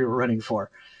office we were running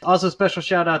for. Also, special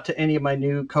shout out to any of my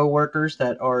new coworkers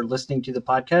that are listening to the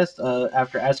podcast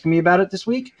after asking me about it this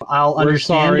week. We're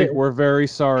sorry. We're very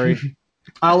sorry.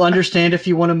 I'll understand if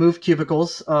you want to move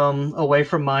cubicles away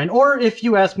from mine, or if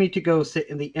you ask me to go sit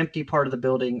in the empty part of the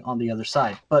building on the other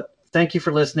side. But thank you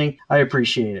for listening. I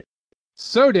appreciate it.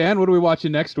 So, Dan, what are we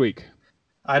watching next week?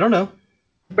 I don't know.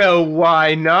 Well,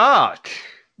 why not?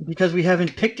 Because we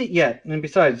haven't picked it yet. And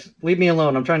besides, leave me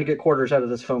alone. I'm trying to get quarters out of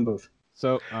this phone booth.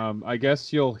 So, I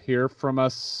guess you'll hear from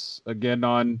us again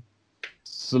on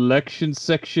selection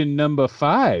section number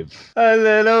 5. A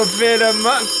little bit of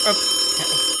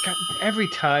every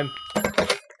time.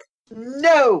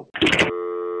 No!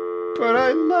 But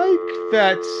I like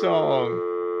that song.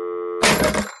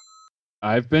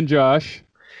 I've been Josh.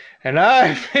 And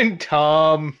I've been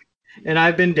Tom. And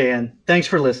I've been Dan. Thanks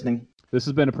for listening. This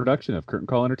has been a production of Curtain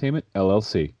Call Entertainment,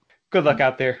 LLC. Good luck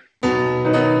out there.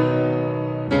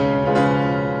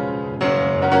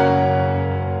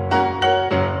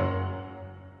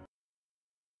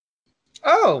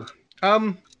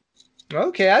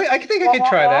 Okay, I think I could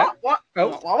try that.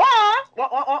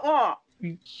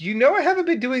 You know I haven't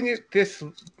been doing this.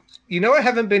 You know I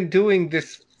haven't been doing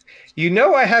this.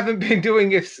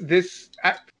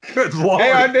 Good Lord.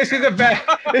 Hang on, this is a bad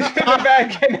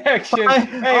connection.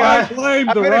 I blame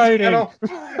the writing.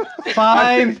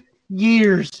 5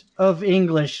 years of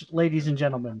English, ladies and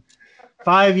gentlemen.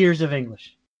 5 years of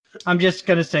English. I'm just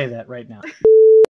going to say that right now.